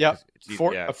 but a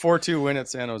 4-2 win at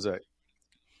San Jose.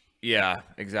 Yeah,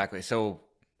 exactly. So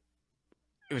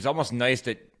it was almost nice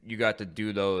that you got to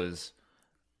do those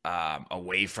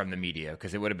away from the media,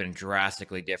 because it would have been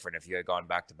drastically different if you had gone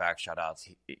back-to-back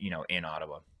shutouts, in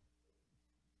Ottawa.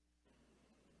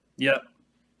 Yeah,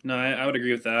 no, I would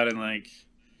agree with that. And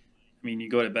you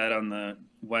go to bed on the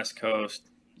West Coast,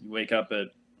 you wake up at,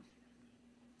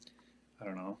 I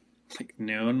don't know,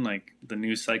 noon. The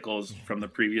news cycles from the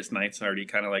previous nights already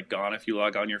kind of gone if you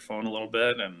log on your phone a little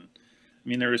bit. And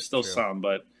there was still some,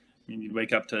 but you'd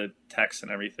wake up to texts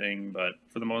and everything. But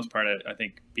for the most part, I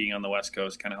think being on the West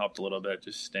Coast kind of helped a little bit,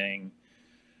 just staying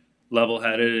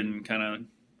level-headed and kind of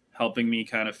helping me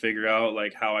kind of figure out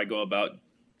how I go about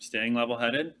staying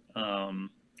level-headed.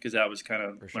 Because that was kind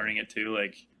of learning it too.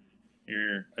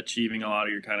 You're achieving a lot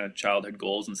of your kind of childhood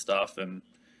goals and stuff. And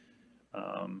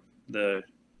the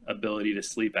ability to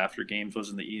sleep after games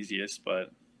wasn't the easiest,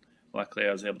 but luckily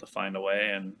I was able to find a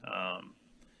way. And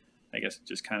I guess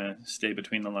just kind of stay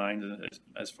between the lines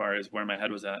as far as where my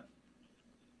head was at.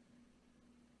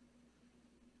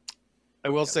 I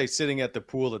will say sitting at the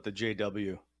pool at the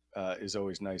JW is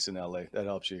always nice in LA. That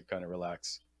helps you kind of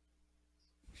relax.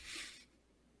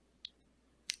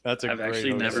 That's I've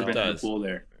actually never been in the pool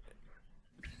there.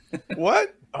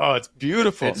 What? Oh, it's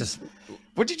beautiful.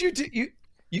 What did you do?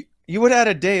 You would have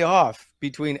had a day off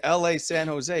between LA, San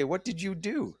Jose. What did you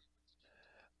do?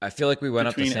 I feel like we went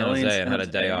up to San Jose and had a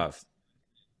day off.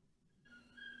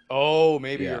 Oh,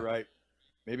 maybe you're right.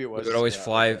 Maybe it was. We would always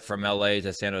fly from LA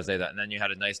to San Jose, and then you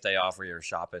had a nice day off where you were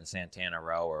shopping Santana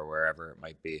Row or wherever it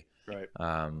might be. Right.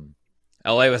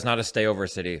 LA was not a stayover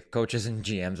city. Coaches and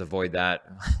GMs avoid that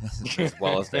as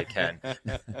well as they can.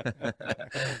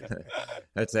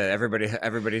 That's it.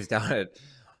 Everybody's down at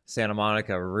Santa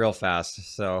Monica real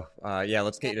fast. So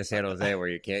let's get you to San Jose where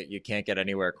you can't get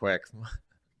anywhere quick.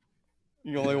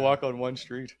 You only walk on one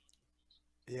street.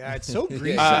 Yeah, it's so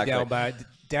greasy down by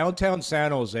downtown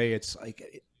San Jose. It's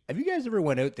have you guys ever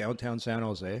went out downtown San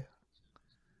Jose?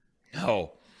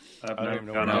 No. I've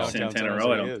never gone out Santana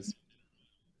Row. Is.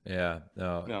 Yeah,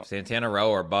 no. Santana Row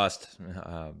or bust.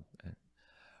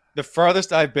 The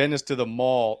farthest I've been is to the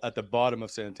mall at the bottom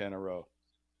of Santana Row.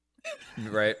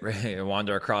 Right. You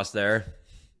wander across there.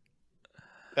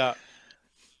 Yeah.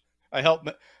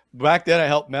 Back then I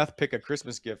helped Meth pick a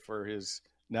Christmas gift for his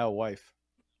now wife.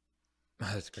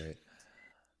 That's great.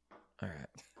 All right.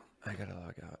 I got to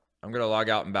log out. I'm going to log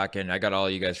out and back in. I got all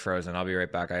you guys frozen. I'll be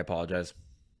right back. I apologize.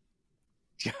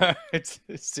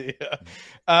 See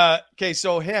ya. Okay,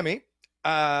 so Hammy,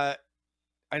 and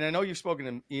I know you've spoken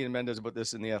to Ian Mendes about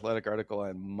this in the Athletic article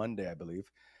on Monday, I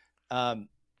believe.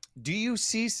 Do you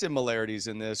see similarities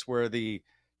in this where the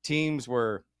teams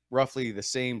were roughly the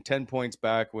same, 10 points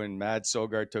back when Mad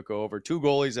Sogard took over, two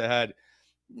goalies that had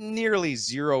nearly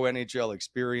zero NHL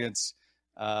experience,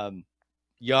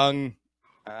 young,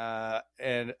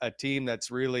 and a team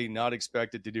that's really not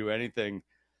expected to do anything?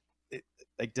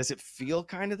 Does it feel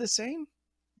kind of the same?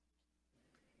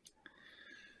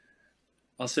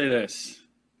 I'll say this.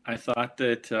 I thought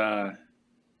that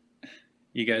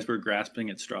you guys were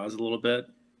grasping at straws a little bit,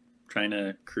 trying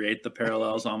to create the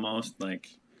parallels almost.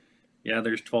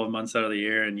 There's 12 months out of the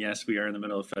year, and yes, we are in the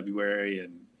middle of February,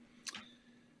 and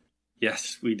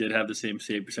yes, we did have the same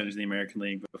save percentage in the American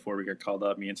League before we got called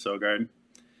up, me and Sogard.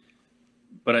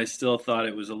 But I still thought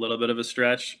it was a little bit of a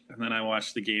stretch, and then I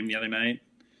watched the game the other night,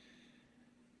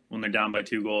 when they're down by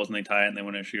 2 goals and they tie it and they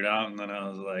win a shootout. And then I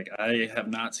was like, I have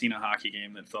not seen a hockey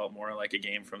game that felt more like a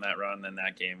game from that run than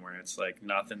that game, where it's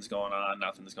nothing's going on,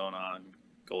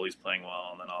 goalie's playing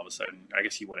well, and then all of a sudden, I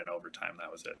guess he went in overtime, that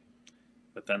was it.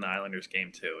 But then the Islanders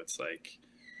game too, it's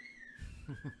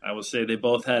I will say they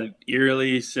both had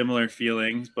eerily similar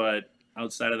feelings, but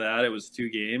outside of that, it was 2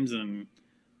 games, and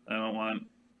I don't want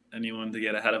anyone to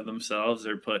get ahead of themselves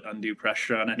or put undue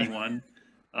pressure on anyone.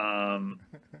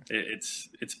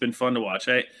 It's been fun to watch.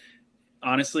 I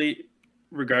honestly,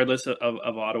 regardless of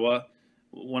Ottawa,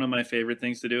 one of my favorite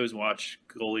things to do is watch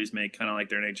goalies make kind of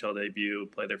their NHL debut,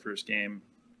 play their first game.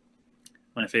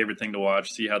 My favorite thing to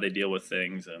watch, see how they deal with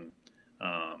things, and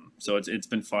so it's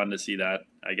been fun to see that.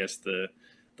 I guess the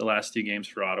last 2 games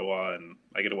for Ottawa, and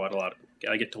I get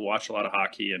to watch a lot of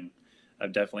hockey, and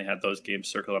I've definitely had those games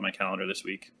circled on my calendar this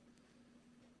week.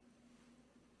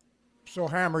 So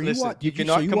Hammer, you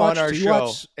cannot come on our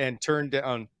show and turn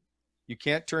down. You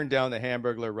can't turn down the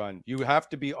Hamburglar run. You have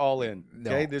to be all in.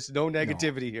 Okay, there's no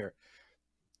negativity here.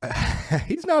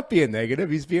 He's not being negative.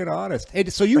 He's being honest. Hey,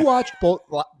 so you watched both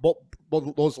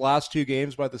those last 2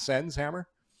 games by the Sens, Hammer?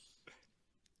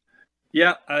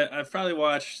 Yeah, I've probably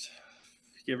watched,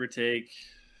 give or take,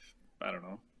 I don't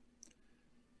know,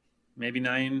 maybe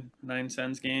nine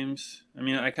Sens games. I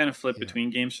mean, I kind of flip between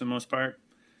games for the most part.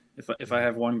 If I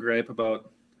have one gripe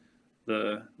about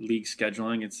the league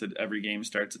scheduling, it's that every game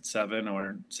starts at 7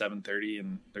 or 7:30,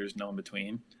 and there's no in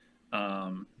between.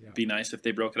 Be nice if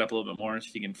they broke it up a little bit more so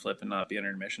you can flip and not be under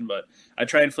intermission. But I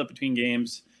try and flip between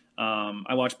games.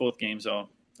 I watch both games though.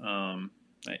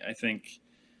 I think.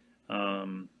 I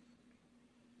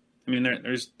mean,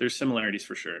 there's similarities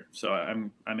for sure. So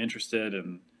I'm interested,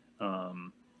 and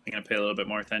I'm gonna pay a little bit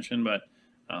more attention. But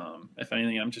if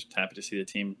anything, I'm just happy to see the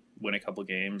team win a couple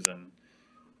games and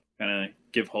kind of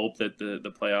give hope that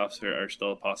the playoffs are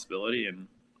still a possibility. And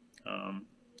I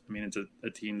mean, it's a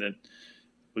team that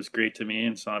was great to me,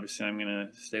 and so obviously I'm gonna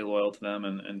stay loyal to them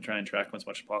and try and track them as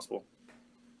much as possible.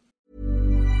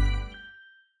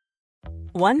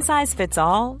 One size fits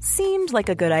all seemed like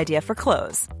a good idea for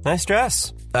clothes. Nice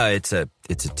dress. It's a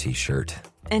t-shirt.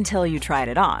 Until you tried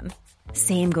it on.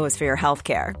 Same goes for your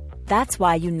healthcare. That's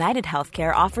why United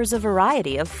Healthcare offers a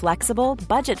variety of flexible,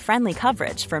 budget-friendly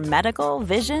coverage for medical,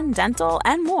 vision, dental,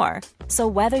 and more. So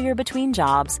whether you're between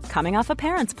jobs, coming off a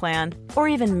parent's plan, or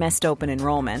even missed open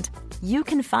enrollment, you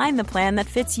can find the plan that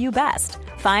fits you best.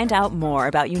 Find out more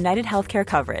about United Healthcare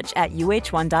coverage at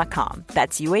uh1.com.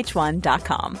 That's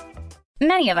uh1.com.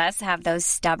 Many of us have those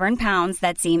stubborn pounds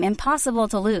that seem impossible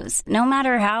to lose, no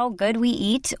matter how good we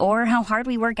eat or how hard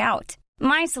we work out.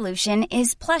 My solution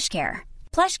is PlushCare.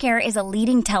 PlushCare is a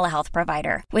leading telehealth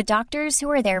provider with doctors who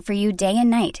are there for you day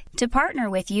and night to partner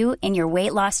with you in your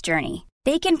weight loss journey.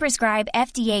 They can prescribe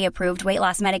FDA-approved weight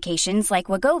loss medications like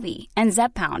Wegovy and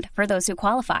Zepbound for those who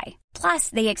qualify. Plus,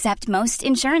 they accept most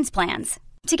insurance plans.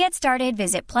 To get started,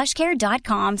 visit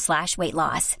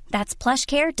plushcare.com/weightloss. That's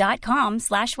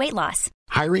plushcare.com/weightloss.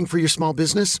 Hiring for your small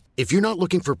business? If you're not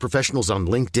looking for professionals on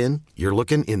LinkedIn, you're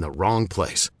looking in the wrong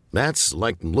place. That's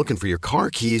like looking for your car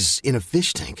keys in a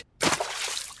fish tank.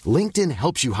 LinkedIn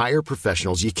helps you hire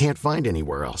professionals you can't find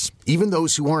anywhere else, even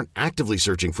those who aren't actively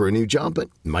searching for a new job but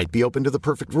might be open to the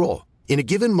perfect role. In a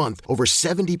given month, over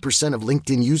 70% of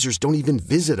LinkedIn users don't even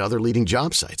visit other leading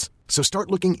job sites. So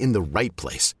start looking in the right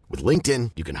place. With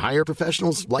LinkedIn, you can hire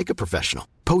professionals like a professional.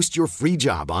 Post your free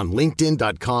job on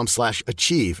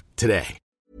linkedin.com/achieve today.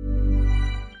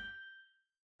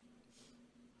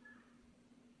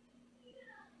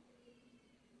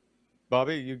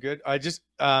 Bobby, you good? I just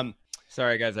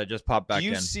sorry guys, I just popped back in.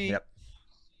 Do you see? Yep.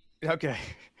 Okay.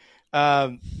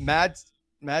 Mads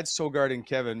Sogard and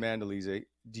Kevin Mandolese.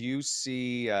 Do you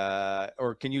see,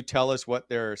 or can you tell us what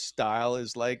their style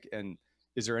is like, and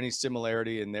is there any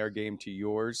similarity in their game to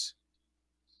yours?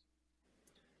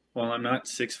 Well, I'm not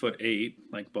 6'8"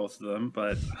 like both of them,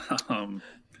 but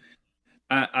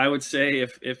I would say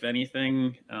if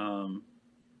anything, I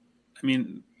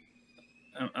mean,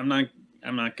 I'm not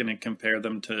going to compare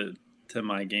them to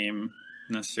my game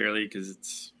necessarily,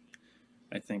 because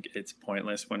I think it's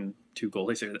pointless when two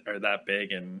goalies are that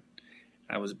big, and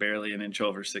I was barely an inch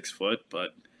over 6 foot.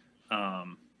 But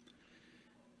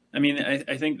I mean,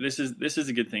 I think this is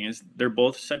a good thing, is they're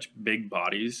both such big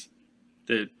bodies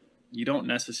that you don't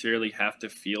necessarily have to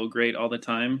feel great all the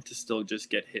time to still just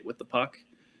get hit with the puck.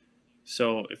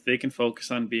 So if they can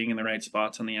focus on being in the right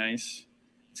spots on the ice,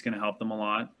 it's going to help them a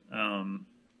lot.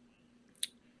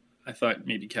 I thought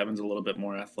maybe Kevin's a little bit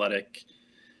more athletic.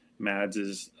 Mads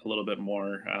is a little bit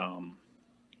more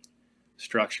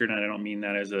structured, and I don't mean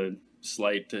that as a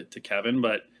slight to Kevin,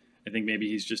 but I think maybe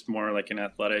he's just more like an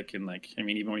athletic, and like, I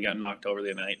mean, even when he got knocked over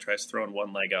the other night, tries throwing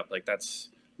one leg up, like that's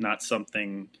not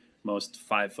something most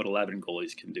 5'11"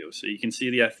 goalies can do. So you can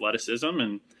see the athleticism,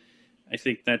 and I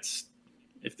think that's,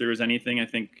 if there was anything, I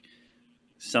think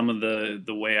some of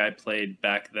the way I played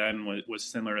back then was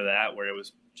similar to that, where it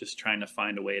was just trying to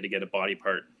find a way to get a body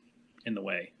part in the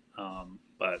way.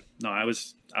 But no, I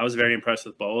was very impressed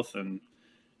with both, and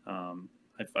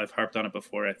I've harped on it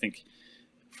before. I think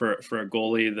for a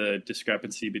goalie, the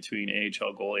discrepancy between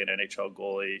AHL goalie and NHL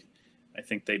goalie, I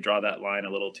think they draw that line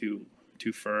a little too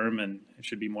firm, and it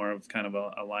should be more of kind of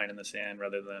a line in the sand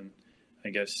rather than, I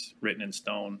guess, written in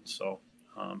stone. So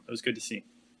it was good to see.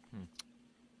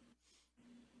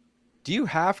 Do you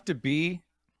have to be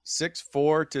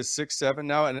 6'4" to 6'7"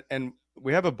 now? And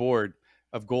we have a board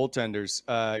of goaltenders.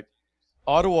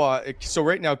 Ottawa. So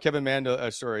right now,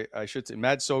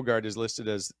 Mads Sogard is listed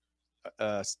as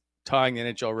tying the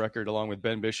NHL record along with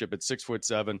Ben Bishop at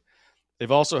 6'7".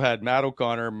 They've also had Matt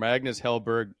O'Connor, Magnus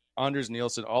Hellberg, Anders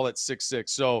Nielsen, all at 6'6".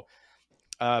 So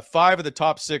 5 of the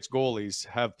top 6 goalies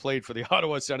have played for the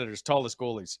Ottawa Senators, tallest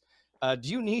goalies. Do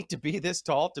you need to be this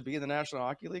tall to be in the National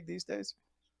Hockey League these days?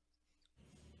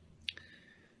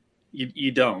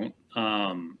 You don't.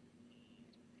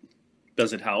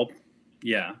 Does it help?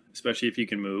 Yeah, especially if you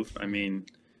can move. I mean,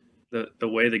 the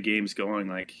way the game's going,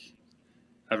 like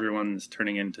everyone's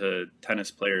turning into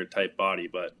tennis player type body.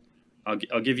 But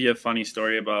I'll give you a funny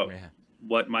story about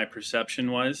what my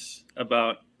perception was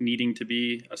about needing to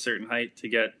be a certain height to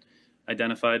get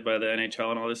identified by the NHL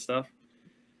and all this stuff.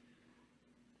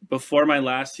 Before my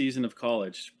last season of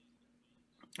college,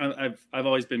 I've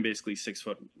always been basically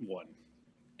 6'1",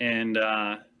 and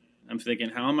I'm thinking,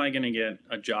 how am I going to get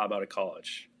a job out of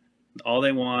college? All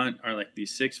they want are like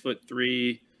these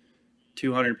 6'3",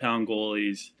 200-pound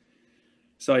goalies.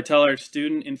 So I tell our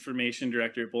student information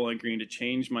director at Bowling Green to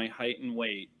change my height and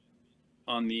weight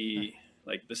on the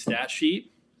stat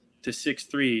sheet to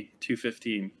 6'3",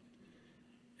 215,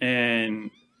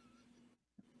 and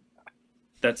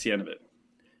that's the end of it.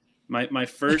 My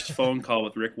first phone call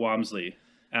with Rick Wamsley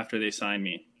after they signed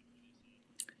me.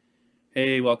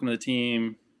 Hey, welcome to the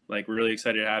team. Like, we're really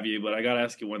excited to have you, but I got to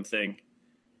ask you one thing.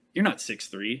 You're not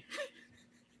 6'3".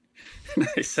 And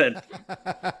I said,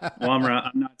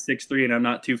 Wamra, I'm not 6'3", and I'm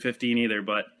not 215 either,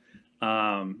 but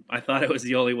I thought it was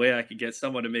the only way I could get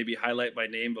someone to maybe highlight my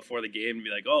name before the game and be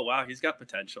like, oh, wow, he's got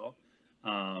potential.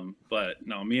 But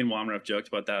no, me and Wamra have joked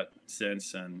about that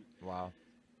since. And wow.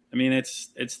 I mean, it's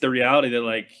the reality that,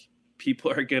 like,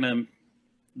 people are going to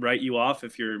write you off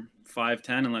if you're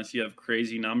 5'10", unless you have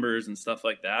crazy numbers and stuff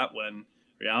like that, when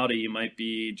reality, you might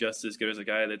be just as good as a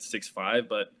guy that's 6'5",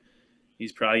 but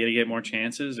he's probably going to get more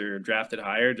chances or drafted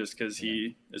higher just because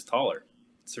he is taller.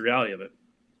 It's the reality of it.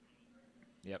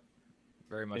 Yep.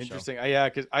 Very much interesting. so. Yeah,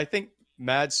 because I think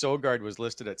Mad Sogard was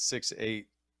listed at 6'8"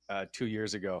 2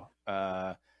 years ago,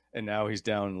 and now he's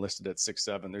down listed at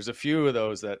 6'7". There's a few of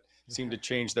those that seem to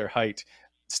change their height.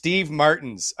 Steve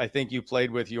Martins, I think you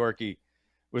played with, Yorkie,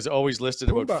 was always listed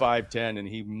about 5'10", and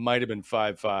he might have been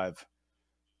 5'5".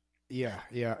 Yeah.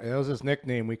 That was his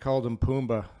nickname. We called him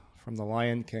Pumbaa from the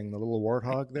Lion King, the little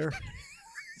warthog there.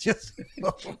 Just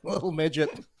a little midget.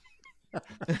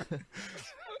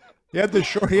 He had the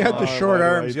short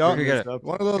arms.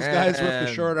 One of those guys with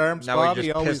the short arms. Now Bobby we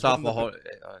just always pissed off a whole.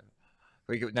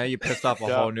 Now you pissed off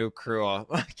a whole new crew.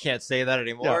 I can't say that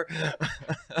anymore. Yeah.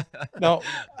 No,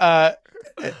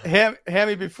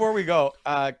 Hammy. Before we go,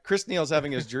 Chris Neal's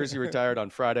having his jersey retired on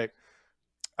Friday.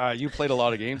 You played a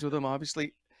lot of games with him,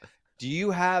 obviously. Do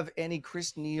you have any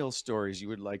Chris Neal stories you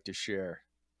would like to share?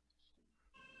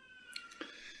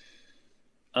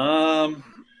 I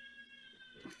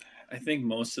think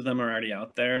most of them are already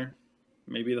out there.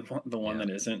 Maybe the one that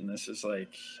isn't, and this is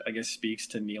like, I guess, speaks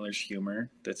to Nealer's humor.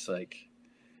 That's like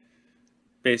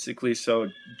basically so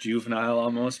juvenile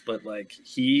almost, but like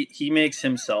he makes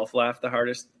himself laugh the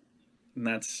hardest, and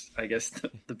that's, I guess,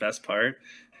 the best part.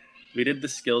 We did the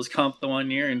skills comp the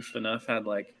one year, and Fanuff had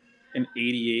like an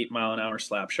 88-mile-an-hour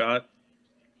slap shot.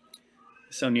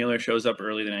 So Nealer shows up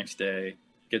early the next day,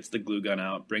 gets the glue gun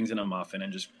out, brings in a muffin,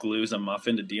 and just glues a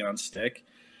muffin to Dion's stick.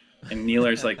 And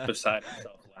Nealer's like beside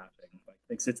himself laughing, like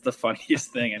thinks it's the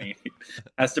funniest thing, and he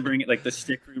has to bring it, like the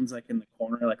stick room's like in the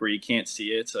corner, like where you can't see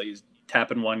it. So he's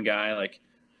tapping one guy, like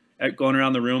going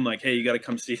around the room, like, "Hey, you got to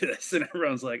come see this," and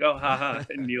everyone's like, "Oh, haha!"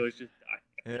 And Nealer's just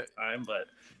dying at the time. But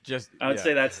I would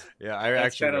say that's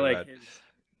kind of like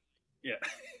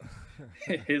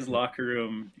his locker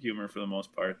room humor for the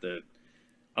most part. That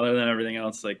other than everything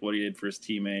else, like what he did for his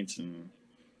teammates and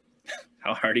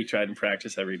how hard he tried in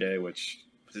practice every day, which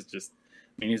is just,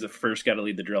 I mean, he's the first guy to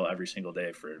lead the drill every single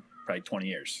day for probably 20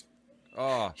 years.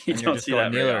 Oh, you don't see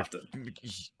that very often.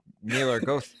 Nealer,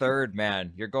 go third,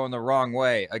 man. You're going the wrong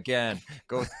way again.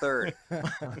 Go third.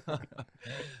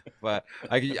 But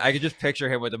I could just picture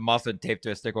him with a muffin taped to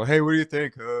his stick. Going, "Hey, what do you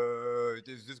think?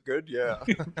 Is this good?" Yeah.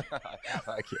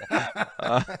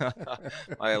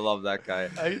 I love that guy.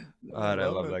 I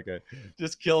love that guy.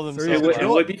 Just killed himself. It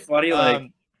would be funny.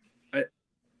 Like,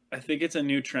 I think it's a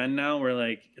new trend now where,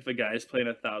 like, if a guy's playing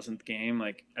a 1,000th game,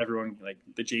 like everyone, like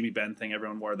the Jamie Benn thing,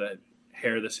 everyone wore the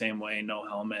hair the same way, no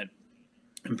helmet,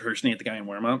 impersonate the guy in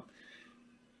warm-up.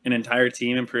 An entire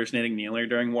team impersonating Nealer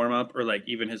during warm-up, or like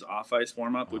even his off-ice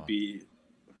warm-up, would be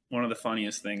one of the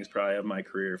funniest things probably of my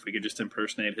career. If we could just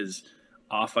impersonate his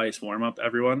off-ice warm-up,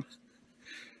 everyone.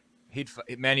 He'd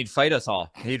fight us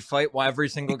all. He'd fight every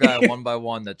single guy one by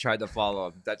one that tried to follow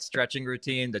him. That stretching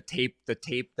routine, the tape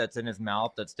that's in his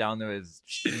mouth, that's down to his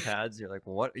shin pads. You're like,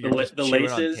 what? You're the chewing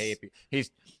laces. On tape.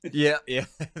 He's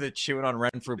the chewing on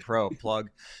Renfrew Pro plug.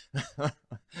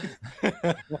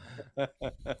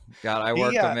 God, I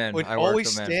worked him in. Would always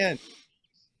stand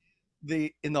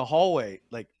in the hallway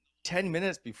like 10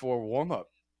 minutes before warm-up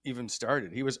even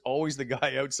started. He was always the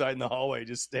guy outside in the hallway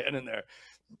just standing there.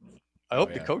 I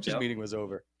hope the coaches meeting was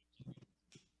over.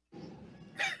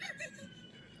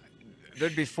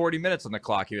 there'd be 40 minutes on the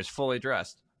clock. He was fully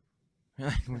dressed.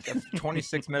 We've got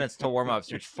 26 minutes to warm up.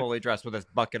 So he's fully dressed with his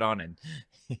bucket on. And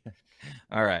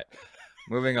all right,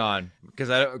 moving on because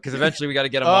eventually we got to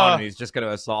get him on, and he's just going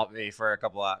to assault me for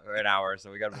an hour.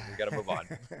 So we got to move on.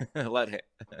 Let him.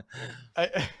 All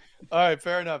right,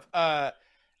 fair enough.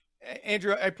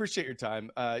 Andrew, I appreciate your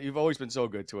time. You've always been so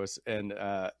good to us, and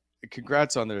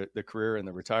congrats on the career and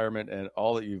the retirement and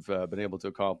all that you've been able to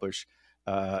accomplish.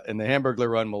 And the Hamburglar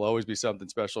run will always be something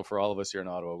special for all of us here in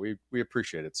Ottawa. We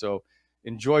appreciate it. So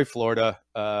enjoy Florida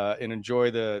and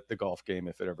enjoy the golf game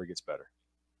if it ever gets better.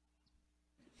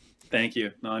 Thank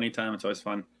you. No, anytime. It's always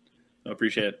fun. I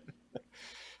appreciate it.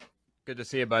 Good to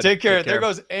see you, bud. Take care. There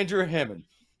goes Andrew Hammond.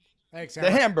 Thanks, the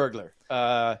Hamburglar,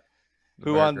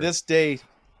 who on this day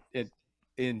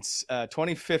in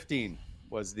 2015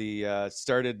 was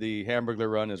started the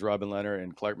Hamburglar run as Robin Leonard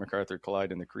and Clark MacArthur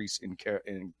collide in the crease in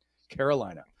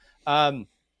Carolina.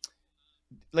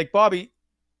 Like Bobby,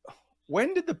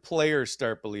 when did the players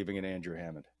start believing in Andrew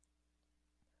Hammond?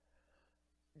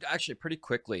 Actually, pretty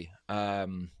quickly.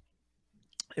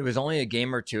 It was only a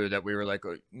game or two that we were like,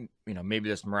 maybe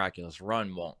this miraculous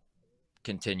run won't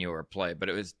continue or play. But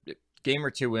it was a game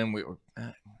or two in. We were,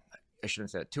 I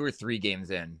shouldn't say that, 2 or 3 games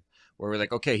in, where we're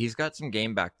like, okay, he's got some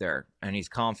game back there, and he's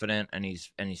confident, and he's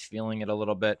feeling it a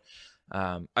little bit.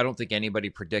 I don't think anybody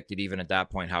predicted even at that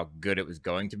point how good it was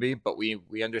going to be, but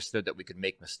we understood that we could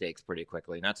make mistakes pretty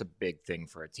quickly, and that's a big thing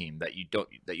for a team, that you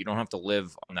don't have to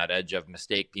live on that edge of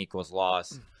mistake equals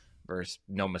loss versus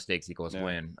no mistakes equals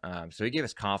win. So he gave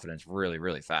us confidence really,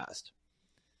 really fast.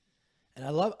 And I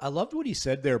loved what he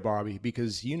said there, Bobby,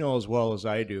 because you know as well as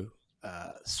I do,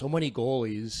 so many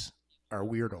goalies are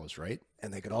weirdos, right?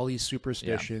 And they got all these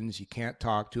superstitions. Yeah. You can't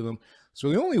talk to them. So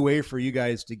the only way for you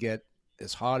guys to get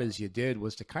as hot as you did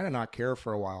was to kind of not care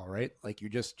for a while, right? Like you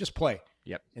just play.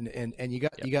 Yep. And you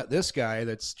got this guy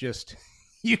that's just,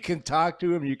 you can talk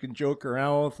to him, you can joke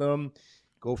around with him,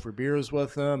 go for beers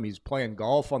with him. He's playing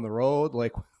golf on the road.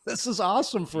 Like, this is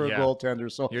awesome for a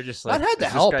goaltender. So you're just like, that had to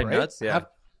help, right? Nuts? Yeah.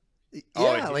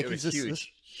 Like it was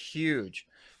huge.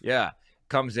 Yeah.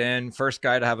 Comes in, first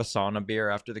guy to have a sauna beer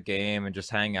after the game and just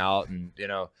hang out and,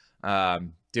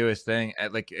 do his thing.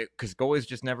 Because goalies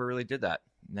just never really did that.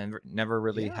 Never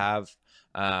really have.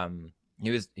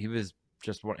 He was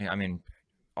just one. I mean,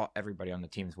 everybody on the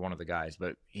team is one of the guys,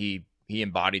 but he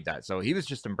embodied that. So he was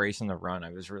just embracing the run.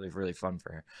 It was really, really fun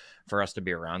for us to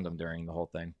be around him during the whole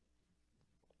thing.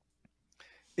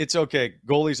 It's okay.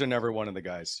 Goalies are never one of the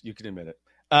guys. You can admit it.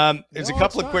 There's a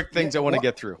couple of quick things I want to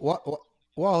get through.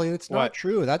 Well, it's not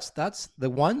true. That's the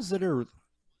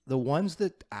ones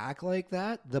that act like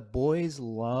that. The boys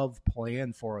love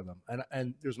playing for them,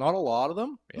 and there's not a lot of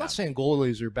them. I'm not saying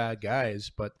goalies are bad guys,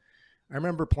 but I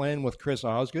remember playing with Chris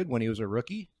Osgood when he was a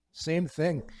rookie. Same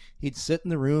thing. He'd sit in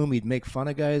the room. He'd make fun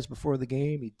of guys before the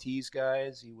game. He'd tease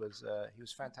guys. He was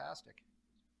fantastic.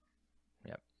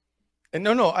 Yep. And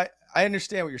no, I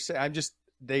understand what you're saying.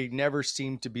 They never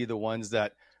seem to be the ones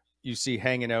that you see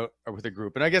hanging out with a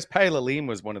group. And I guess Patty Lalime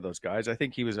was one of those guys. I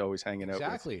think he was always hanging out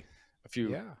with a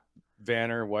few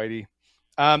Vanner, Whitey.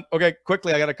 Okay,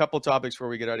 quickly, I got a couple of topics before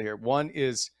we get out of here. One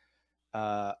is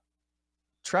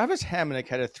Travis Hamonic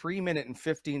had a 3-minute and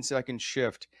 15-second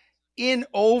shift in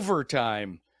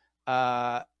overtime.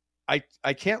 I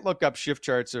can't look up shift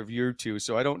charts of you two,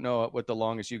 so I don't know what the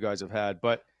longest you guys have had.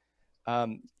 But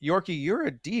Yorkie, you're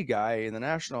a D guy in the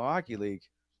National Hockey League.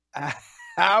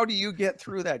 How do you get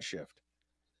through that shift?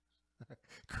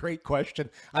 Great question.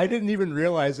 I didn't even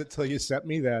realize it till you sent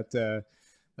me that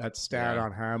stat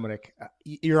on Hammonic.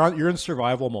 You're in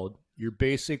survival mode. You're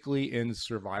basically in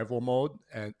survival mode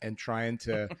and trying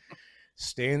to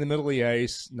stay in the middle of the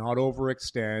ice, not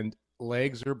overextend.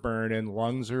 Legs are burning,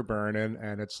 lungs are burning,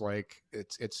 and it's like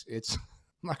it's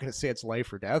I'm not going to say it's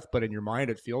life or death, but in your mind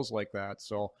it feels like that.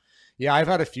 So yeah, I've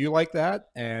had a few like that,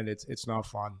 and it's not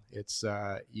fun. It's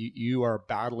you are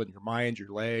battling your mind, your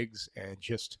legs, and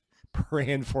just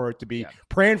praying for it to be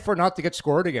praying for not to get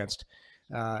scored against,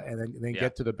 and then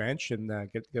get to the bench and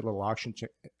get a little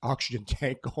oxygen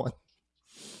tank going.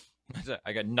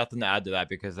 I got nothing to add to that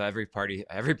because every party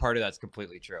that's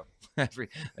completely true.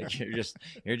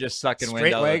 You're just sucking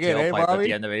wind out of the tailpipe at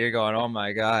the end of it. You're going, oh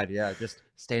my god, yeah, just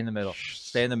stay in the middle,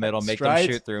 make them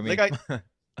shoot through me. I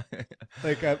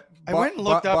went and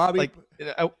looked up. Bobby,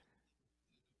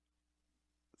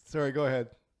 sorry, go ahead.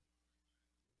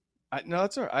 No,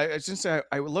 that's all right. I was just saying,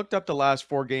 I looked up the last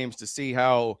 4 games to see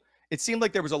how it seemed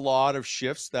like there was a lot of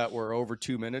shifts that were over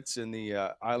 2 minutes in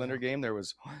the Islander game. There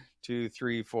was 2,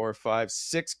 3, 4, 5,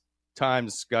 6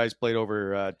 times guys played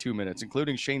over 2 minutes,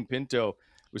 including Shane Pinto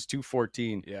was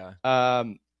 2:14. Yeah.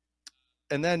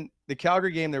 and then the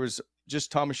Calgary game, there was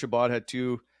just Thomas Chabot had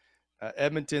 2.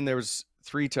 Edmonton, there was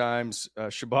 3 times.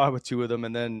 Chabot with 2 of them.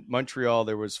 And then Montreal,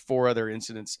 there was 4 other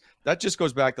incidents. That just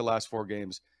goes back the last 4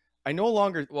 games. I no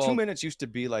longer, 2 minutes used to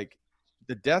be like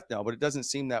the death now, but it doesn't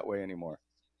seem that way anymore.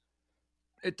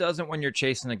 It doesn't when you're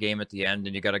chasing a game at the end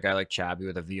and you got a guy like Chabby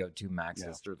with a VO2 max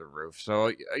that's through the roof.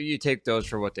 So you take those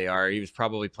for what they are. He was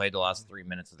probably played the last 3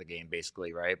 minutes of the game,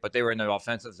 basically, right? But they were in the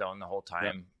offensive zone the whole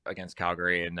time against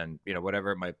Calgary, and then,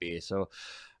 whatever it might be. So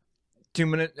 2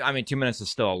 minutes, 2 minutes is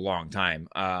still a long time.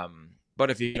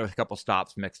 But if you get a couple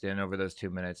stops mixed in over those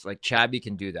 2 minutes, like Chabby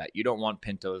can do that. You don't want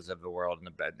Pintos of the world in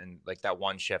the bed. And like that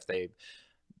one shift,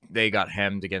 they got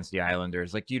hemmed against the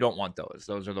Islanders. Like, you don't want those.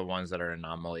 Those are the ones that are an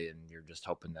anomaly, and you're just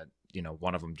hoping that,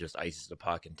 one of them just ices the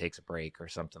puck and takes a break or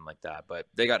something like that. But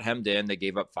they got hemmed in. They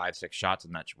gave up 5-6 shots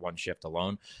in that one shift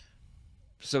alone.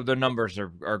 So their numbers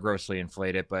are grossly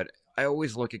inflated. But I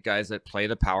always look at guys that play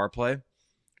the power play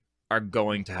are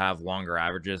going to have longer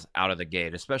averages out of the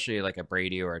gate, especially like a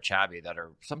Brady or a Chabby that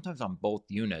are sometimes on both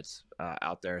units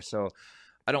out there. So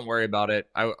I don't worry about it.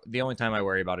 The only time I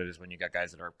worry about it is when you got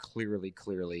guys that are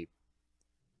clearly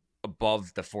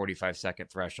above the 45-second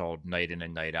threshold night in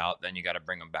and night out. Then you got to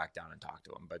bring them back down and talk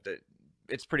to them. But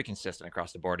it's pretty consistent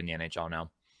across the board in the NHL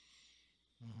now.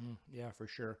 Mm-hmm. Yeah, for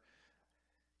sure.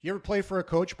 You ever play for a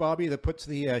coach, Bobby, that puts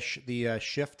the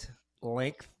shift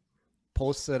length,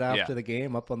 posts it after the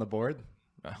game up on the board?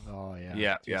 Oh,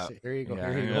 yeah. Yeah. Here you go.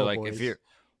 Yeah. Here you go, like boys. if you're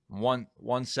 1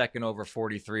 second over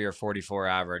 43 or 44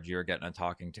 average, you're getting a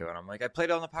talking to. And I'm like, I played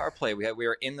on the power play. We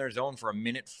were in their zone for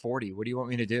 1:40. What do you want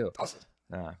me to do?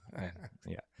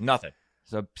 Nothing.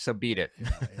 So beat it.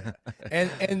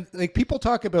 And like people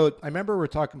talk about, I remember we're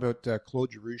talking about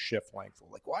Claude Giroux's shift length.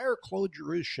 Like, why are Claude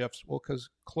Giroux's shifts? Well, because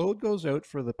Claude goes out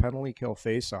for the penalty kill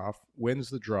face-off, wins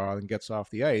the draw, and gets off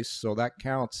the ice. So that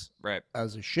counts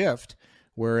as a shift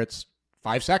where it's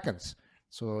 5 seconds.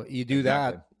 So you do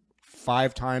that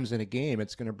 5 times in a game,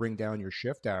 it's going to bring down your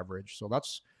shift average. So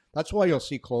that's why you'll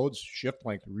see Claude's shift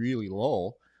length really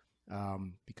low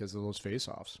because of those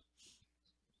face-offs.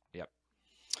 Yep.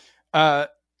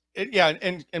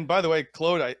 And by the way,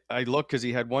 Claude, I look because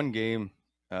he had one game,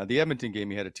 the Edmonton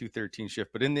game, he had a 2:13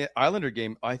 shift, but in the Islander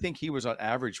game, I think he was on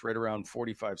average right around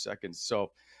 45 seconds.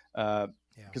 So,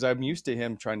 because I'm used to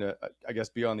him trying to, I guess,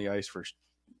 be on the ice for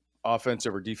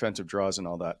offensive or defensive draws and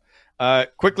all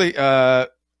that. Quickly,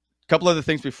 couple other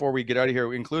things before we get out of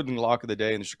here, including lock of the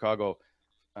day and the Chicago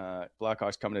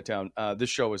Blackhawks coming to town. This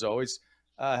show is always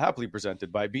happily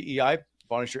presented by BEI,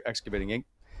 Bonisher Excavating Inc.,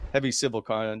 heavy civil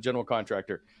general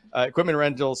contractor, equipment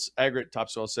rentals, aggregate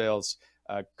topsoil sales,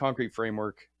 concrete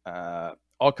framework,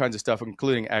 all kinds of stuff,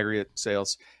 including aggregate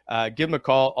sales. Give them a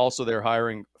call. Also, they're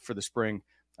hiring for the spring.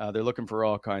 They're looking for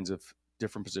all kinds of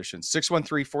different positions.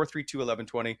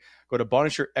 613-432-1120. Go to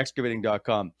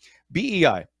BonisherExcavating.com.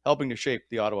 BEI, helping to shape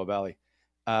the Ottawa Valley.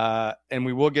 And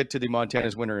we will get to the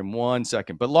Montana's winner in 1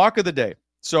 second. But lock of the day.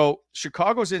 So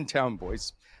Chicago's in town,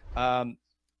 boys.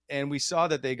 And we saw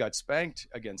that they got spanked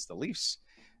against the Leafs.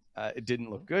 It didn't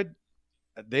look good.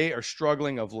 They are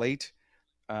struggling of late.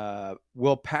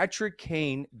 Will Patrick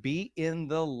Kane be in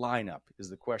the lineup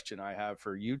is the question I have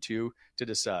for you two to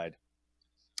decide.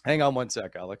 Hang on 1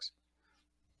 sec, Alex.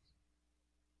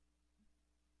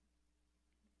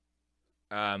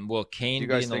 Will Kane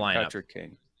be in the lineup? Patrick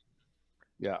Kane?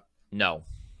 Yeah. No.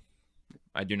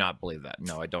 I do not believe that.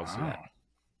 No, I don't see that.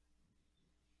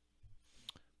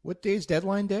 What day is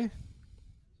deadline day?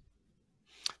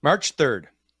 March 3rd.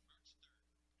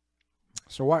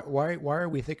 So why are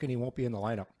we thinking he won't be in the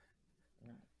lineup?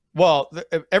 Well,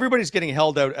 everybody's getting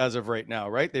held out as of right now,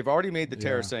 right? They've already made the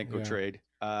Tarasenko trade.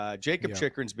 Jacob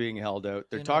Chikrin's being held out.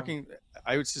 They're talking.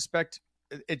 I would suspect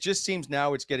it just seems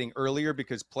now it's getting earlier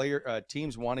because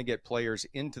teams want to get players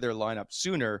into their lineup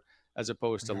sooner as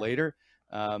opposed to later.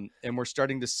 And we're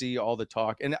starting to see all the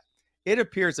talk. And it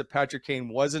appears that Patrick Kane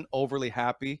wasn't overly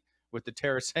happy with the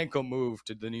Tarasenko move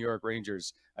to the New York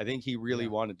Rangers. I think he really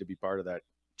wanted to be part of that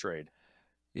trade.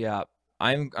 Yeah,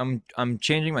 I'm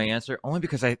changing my answer only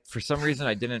because for some reason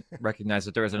I didn't recognize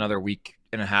that there was another week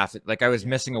and a half. Like I was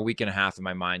missing a week and a half in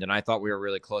my mind, and I thought we were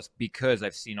really close because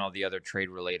I've seen all the other trade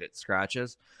related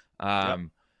scratches.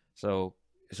 So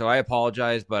I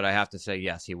apologize, but I have to say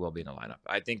yes, he will be in the lineup.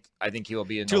 I think he will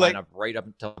be in the lineup right up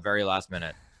until the very last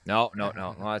minute. No,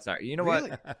 well, that's all right. You know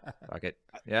what? Fuck it.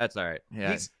 Yeah, it's all right.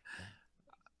 Yeah.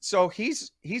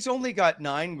 He's only got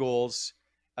 9 goals,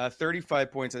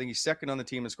 35 points. I think he's second on the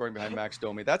team in scoring behind Max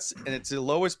Domi. And it's the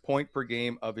lowest point per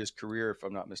game of his career, if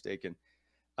I'm not mistaken.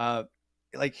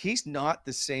 He's not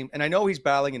the same. And I know he's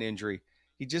battling an injury.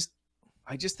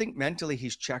 I just think mentally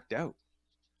he's checked out.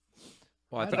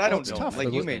 Well, I don't know. tough.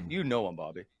 Like you know him,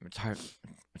 Bobby. It's hard.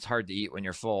 It's hard to eat when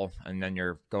you're full, and then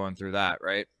you're going through that,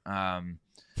 right?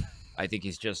 I think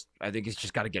he's just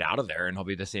got to get out of there, and he'll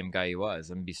be the same guy he was,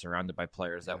 and be surrounded by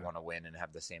players that want to win and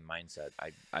have the same mindset.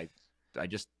 I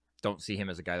just don't see him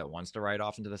as a guy that wants to ride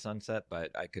off into the sunset,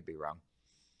 but I could be wrong.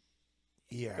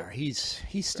 Yeah, he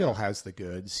still has the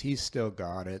goods. He's still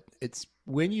got it. It's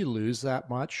when you lose that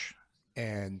much,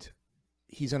 and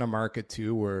he's in a market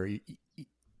too where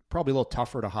probably a little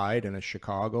tougher to hide in a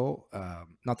Chicago.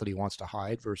 Not that he wants to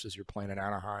hide versus you're playing in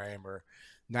Anaheim or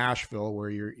Nashville where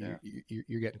you're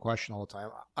getting questioned all the time.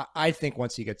 I think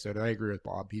once he gets out, I agree with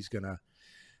Bob.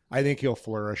 I think he'll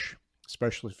flourish,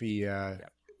 especially if he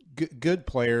good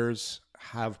players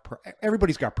have.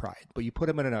 Everybody's got pride, but you put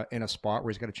him in a spot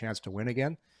where he's got a chance to win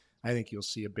again. I think you'll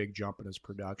see a big jump in his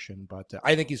production. But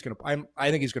I think he's gonna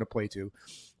play too.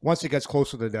 Once it gets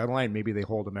closer to the deadline, maybe they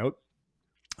hold him out.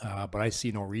 But I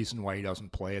see no reason why he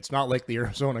doesn't play. It's not like the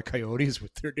Arizona Coyotes,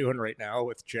 what they're doing right now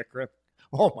with Chikrin.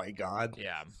 Oh my God.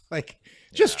 Yeah. Like,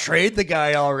 just trade the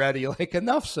guy already. Like,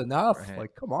 enough's enough. Right.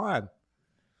 Like, come on.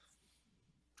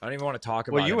 I don't even want to talk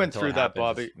about it. Well, you went through that,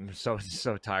 Bobby. I'm so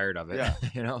tired of it. Yeah.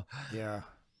 You know? Yeah.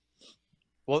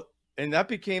 Well, and that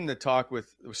became the talk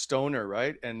with Stoner,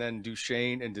 right? And then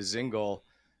Duchesne and Dzingel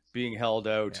being held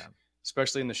out. Yeah.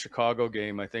 Especially in the Chicago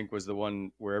game, I think was the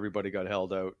one where everybody got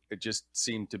held out. It just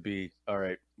seemed to be, all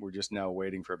right, we're just now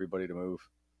waiting for everybody to move.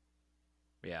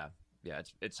 Yeah. Yeah,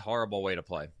 it's a horrible way to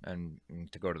play and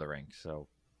to go to the rink. So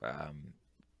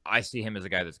I see him as a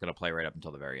guy that's going to play right up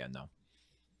until the very end, though.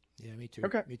 Yeah, me too.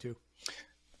 Okay. Me too.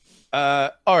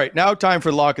 All right, now time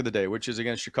for lock of the day, which is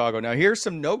against Chicago. Now, here's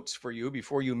some notes for you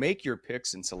before you make your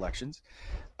picks and selections.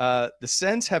 The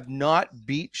Sens have not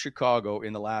beat Chicago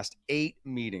in the last 8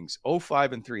 meetings,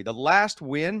 0-5-3. The last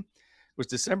win was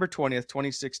December 20th,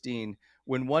 2016,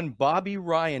 when one Bobby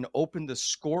Ryan opened the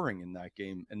scoring in that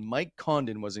game, and Mike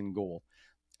Condon was in goal.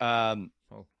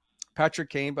 Patrick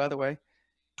Kane, by the way,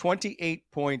 28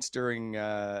 points during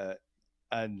an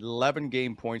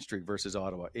 11-game point streak versus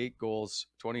Ottawa. 8 goals,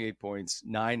 28 points,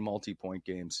 9 multi-point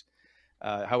games.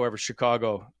 However,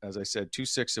 Chicago, as I said,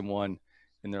 2-6-1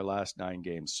 in their last 9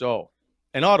 games. So,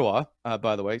 and Ottawa,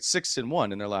 by the way,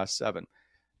 6-1 in their last 7.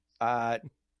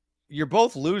 You're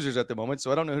both losers at the moment,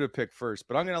 so I don't know who to pick first,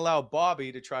 but I'm going to allow Bobby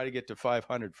to try to get to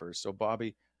 500 first. So,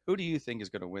 Bobby, who do you think is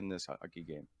going to win this hockey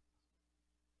game?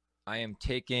 I am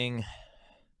taking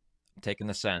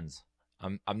the Sens.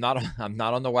 I'm not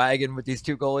on the wagon with these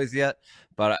 2 goalies yet,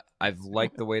 but I've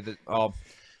liked the way that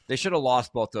they should have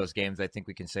lost both those games. I think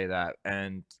we can say that,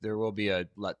 and there will be a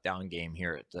letdown game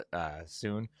here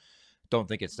soon. Don't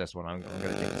think it's this one. I'm going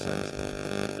to take the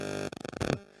Sens.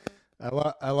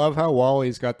 I love how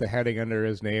Wally's got the heading under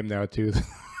his name now too.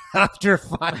 After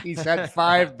 5, he's had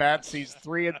 5 bets. He's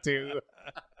 3-2.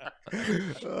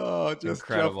 Oh, just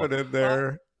incredible. Jumping in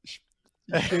there.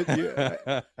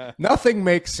 Nothing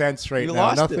makes sense right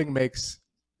now. Nothing makes.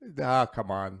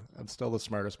 Come on. I'm still the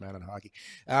smartest man in hockey.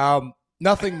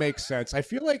 Nothing makes sense. I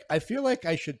feel like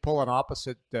I should pull an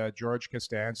opposite George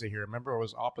Costanza here. Remember, it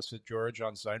was opposite George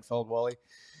on Seinfeld, Wally.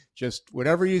 Just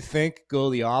whatever you think,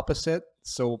 go the opposite.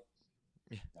 So.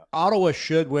 Ottawa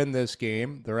should win this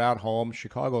game. They're at home.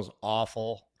 Chicago's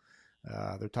awful.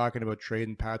 They're talking about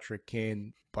trading Patrick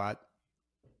Kane, but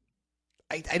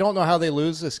I don't know how they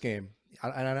lose this game.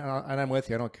 And I'm with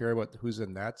you. I don't care about who's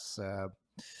in nets.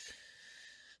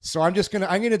 So I'm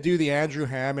gonna do the Andrew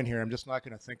Hammond here. I'm just not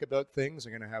gonna think about things.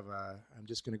 I'm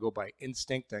just gonna go by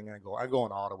instinct. I'm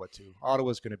going Ottawa too.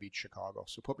 Ottawa's gonna beat Chicago.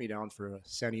 So put me down for a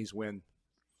Sennies win.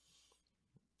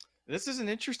 This is an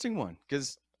interesting one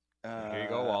because. Here you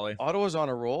go, Wally. Ottawa's on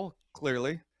a roll,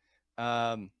 clearly.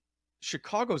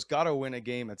 Chicago's got to win a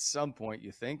game at some point,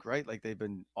 you think, right? Like they've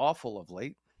been awful of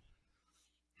late.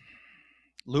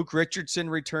 Luke Richardson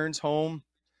returns home.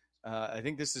 I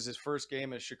think this is his first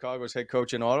game as Chicago's head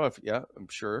coach in Ottawa. Yeah, I'm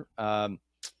sure. Go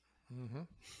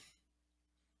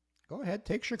ahead,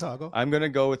 take Chicago. I'm going to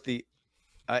go with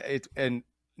I'm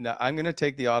going to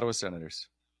take the Ottawa Senators.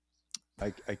 I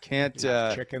can't.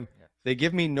 Chicken. They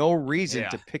give me no reason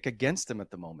to pick against them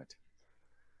at the moment.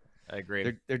 I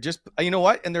agree. They're just, you know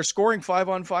what? And they're scoring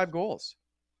 5-on-5 goals.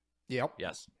 Yep.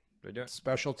 Yes. They're doing.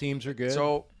 Special teams are good.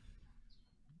 So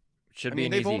should be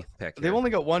an easy pick. They've only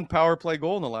got 1 power play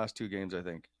goal in the last 2 games, I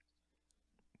think.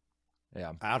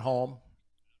 Yeah. At home.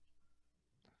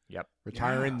 Yep.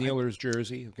 Retiring Nealers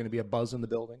jersey. Going to be a buzz in the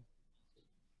building.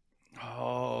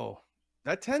 Oh,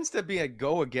 that tends to be a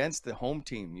go against the home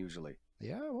team usually.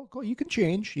 Yeah, well, go. You can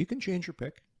change. You can change your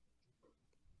pick.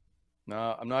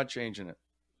 No, I'm not changing it.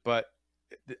 But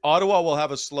Ottawa will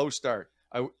have a slow start.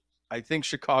 I think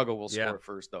Chicago will score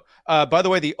first, though. By the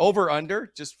way, the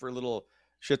over-under, just for little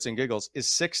shits and giggles, is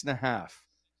 6.5.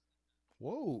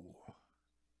 Whoa.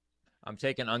 I'm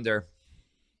taking under.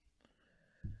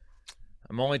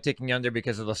 I'm only taking under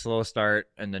because of the slow start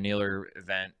and the Nealer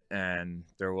event, and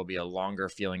there will be a longer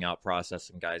feeling out process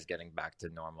and guys getting back to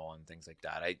normal and things like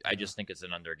that. I just think it's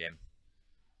an under game.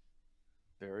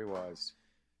 Very wise.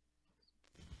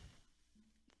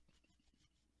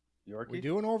 Yorkie? We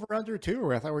doing over under too,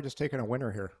 or I thought we were just taking a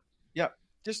winner here. Yeah,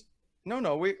 just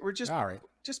we're just all right.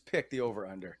 Just pick the over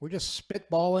under. We're just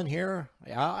spitballing here.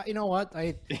 Yeah, you know what?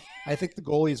 I think the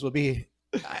goalies will be.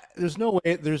 There's no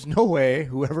way.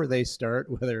 Whoever they start,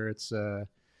 whether it's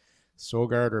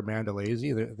Sogard or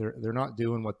Mandalese, they're not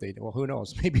doing what they do. Well, who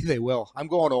knows? Maybe they will. I'm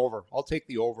going over. I'll take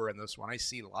the over in this one. I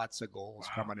see lots of goals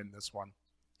coming in this one.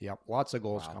 Yep, lots of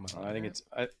goals coming.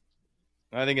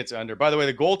 I think it's under. By the way,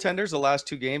 the goaltenders the last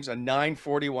two games a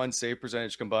 .941 save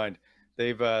percentage combined.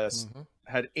 They've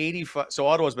had 85. So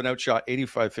Ottawa's been outshot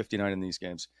 85-59 in these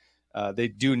games. They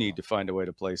do need to find a way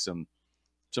to play some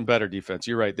better defense.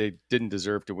 You're right. They didn't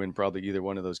deserve to win probably either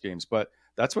one of those games, but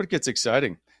that's what gets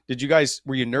exciting.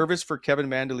 Were you nervous for Kevin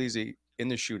Mandalese in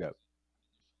the shootout?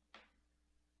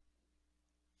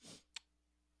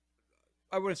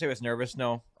 I wouldn't say I was nervous.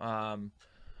 No.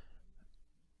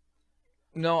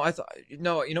 No, I thought,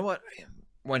 no, you know what?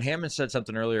 When Hammond said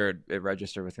something earlier, it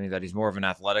registered with me that he's more of an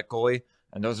athletic goalie,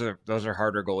 and those are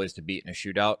harder goalies to beat in a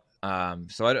shootout.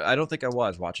 So I don't think I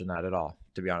was watching that at all,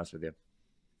 to be honest with you.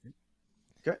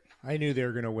 Okay. I knew they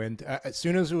were going to win as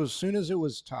soon as it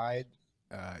was tied.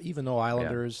 Even though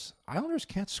Islanders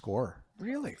can't score.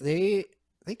 Really, they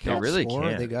can't really score.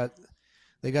 Can't.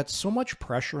 They got so much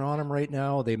pressure on them right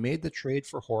now. They made the trade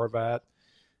for Horvat.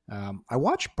 I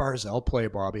watched Barzal play,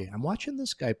 Bobby. I'm watching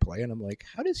this guy play, and I'm like,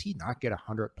 how does he not get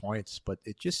 100 points? But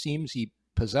it just seems he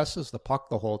possesses the puck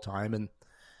the whole time, and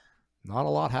not a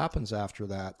lot happens after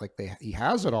that. Like he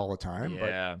has it all the time.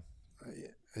 Yeah.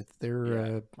 But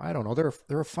they're I don't know.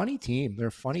 They're a funny team. They're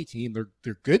a funny team.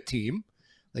 They're a good team.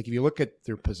 Like if you look at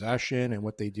their possession and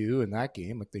what they do in that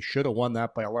game, like they should have won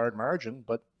that by a large margin,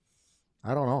 but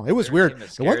I don't know. It was weird.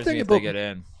 The one thing about get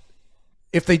in.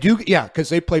 If they do, because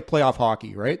they play playoff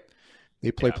hockey, right?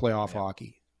 They play playoff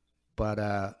hockey. But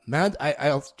I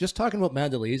was just talking about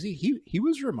Mandalese. He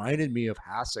was reminding me of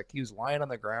Hasek. He was lying on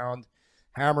the ground.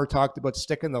 Hammer talked about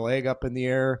sticking the leg up in the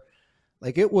air.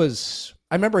 Like it was.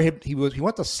 I remember he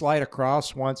went to slide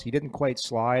across once. He didn't quite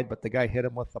slide, but the guy hit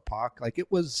him with the puck. Like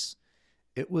it was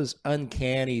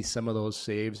uncanny, some of those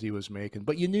saves he was making.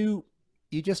 But you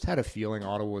just had a feeling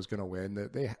Ottawa was going to win.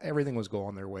 That everything was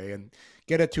going their way and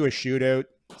get it to a shootout.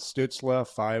 Stützle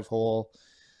 5-hole,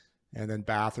 and then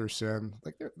Batherson.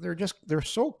 Like they're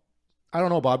so. I don't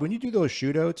know, Bob. When you do those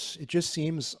shootouts, it just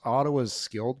seems Ottawa's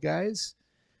skilled guys.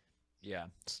 Yeah,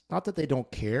 it's not that they don't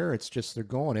care. It's just they're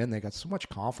going in. They got so much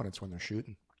confidence when they're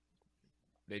shooting.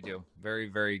 They do. Very,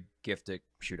 very gifted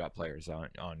shootout players on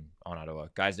Ottawa.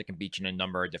 Guys that can beat you in a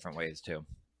number of different ways too.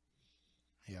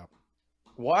 Yeah.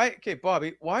 Okay,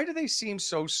 Bobby, why do they seem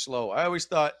so slow? I always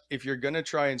thought if you're going to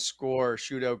try and score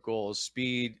shootout goals,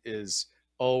 speed is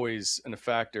always a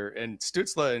factor. And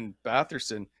Stützle and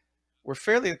Batherson were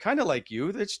fairly kind of like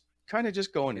you. That's kind of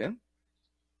just going in.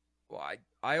 Well,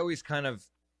 I always kind of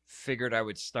figured I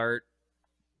would start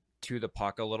to the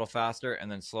puck a little faster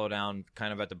and then slow down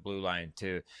kind of at the blue line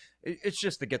too. It's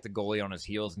just to get the goalie on his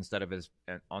heels instead of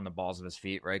on the balls of his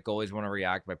feet, right? Goalies want to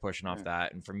react by pushing off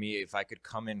that. And for me, if I could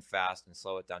come in fast and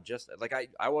slow it down, just like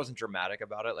I wasn't dramatic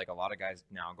about it. Like a lot of guys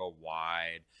now go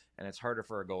wide and it's harder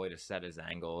for a goalie to set his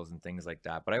angles and things like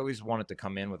that. But I always wanted to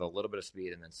come in with a little bit of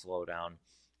speed and then slow down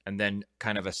and then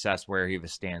kind of assess where he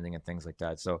was standing and things like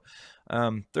that. So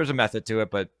there's a method to it,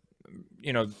 but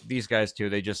these guys too,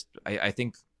 they just, I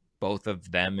think both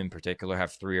of them in particular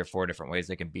have 3 or 4 different ways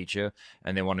they can beat you,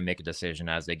 and they want to make a decision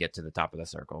as they get to the top of the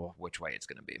circle, which way it's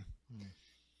going to be.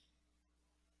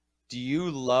 Do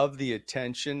you love the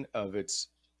attention of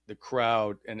the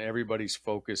crowd and everybody's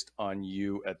focused on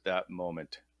you at that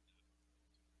moment?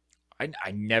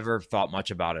 I never thought much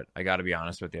about it. I got to be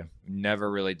honest with you. Never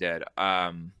really did.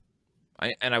 I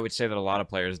would say that a lot of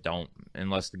players don't,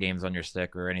 unless the game's on your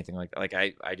stick or anything like that. Like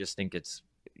I just think it's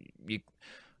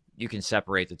you can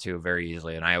separate the two very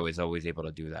easily, and I was always able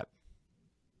to do that.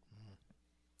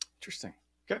 Interesting.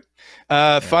 Okay.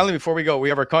 Finally, before we go, we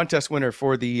have our contest winner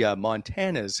for the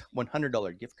Montana's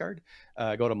 $100 gift card.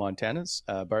 Go to Montana's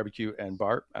Barbecue and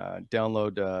Bar.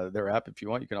 Download their app if you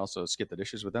want. You can also skip the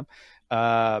dishes with them.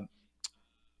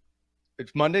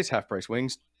 It's Mondays, half price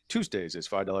wings. Tuesdays is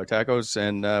 $5 tacos,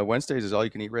 and Wednesdays is all you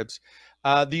can eat ribs.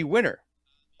 The winner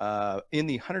in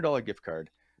the $100 gift card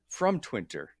from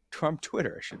Twinter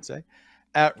Twitter, I should say,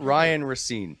 at Ryan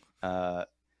Racine.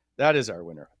 That is our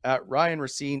winner, at Ryan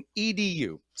Racine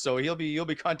EDU. So you'll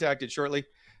be contacted shortly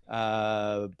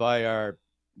by our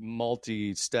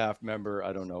multi-staff member.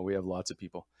 I don't know. We have lots of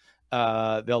people.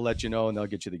 They'll let you know, and they'll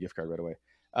get you the gift card right away.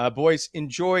 Boys,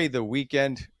 enjoy the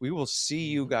weekend. We will see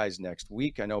you guys next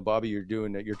week. I know, Bobby,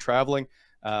 you're traveling,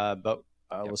 but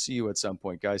we'll see you at some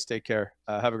point. Guys, take care.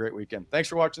 Have a great weekend. Thanks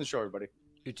for watching the show, everybody.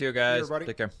 You too, guys.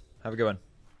 Take care. Have a good one.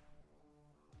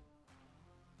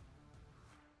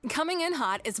 Coming in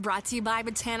Hot is brought to you by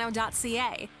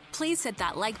Botano.ca. Please hit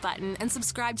that like button and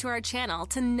subscribe to our channel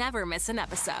to never miss an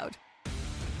episode.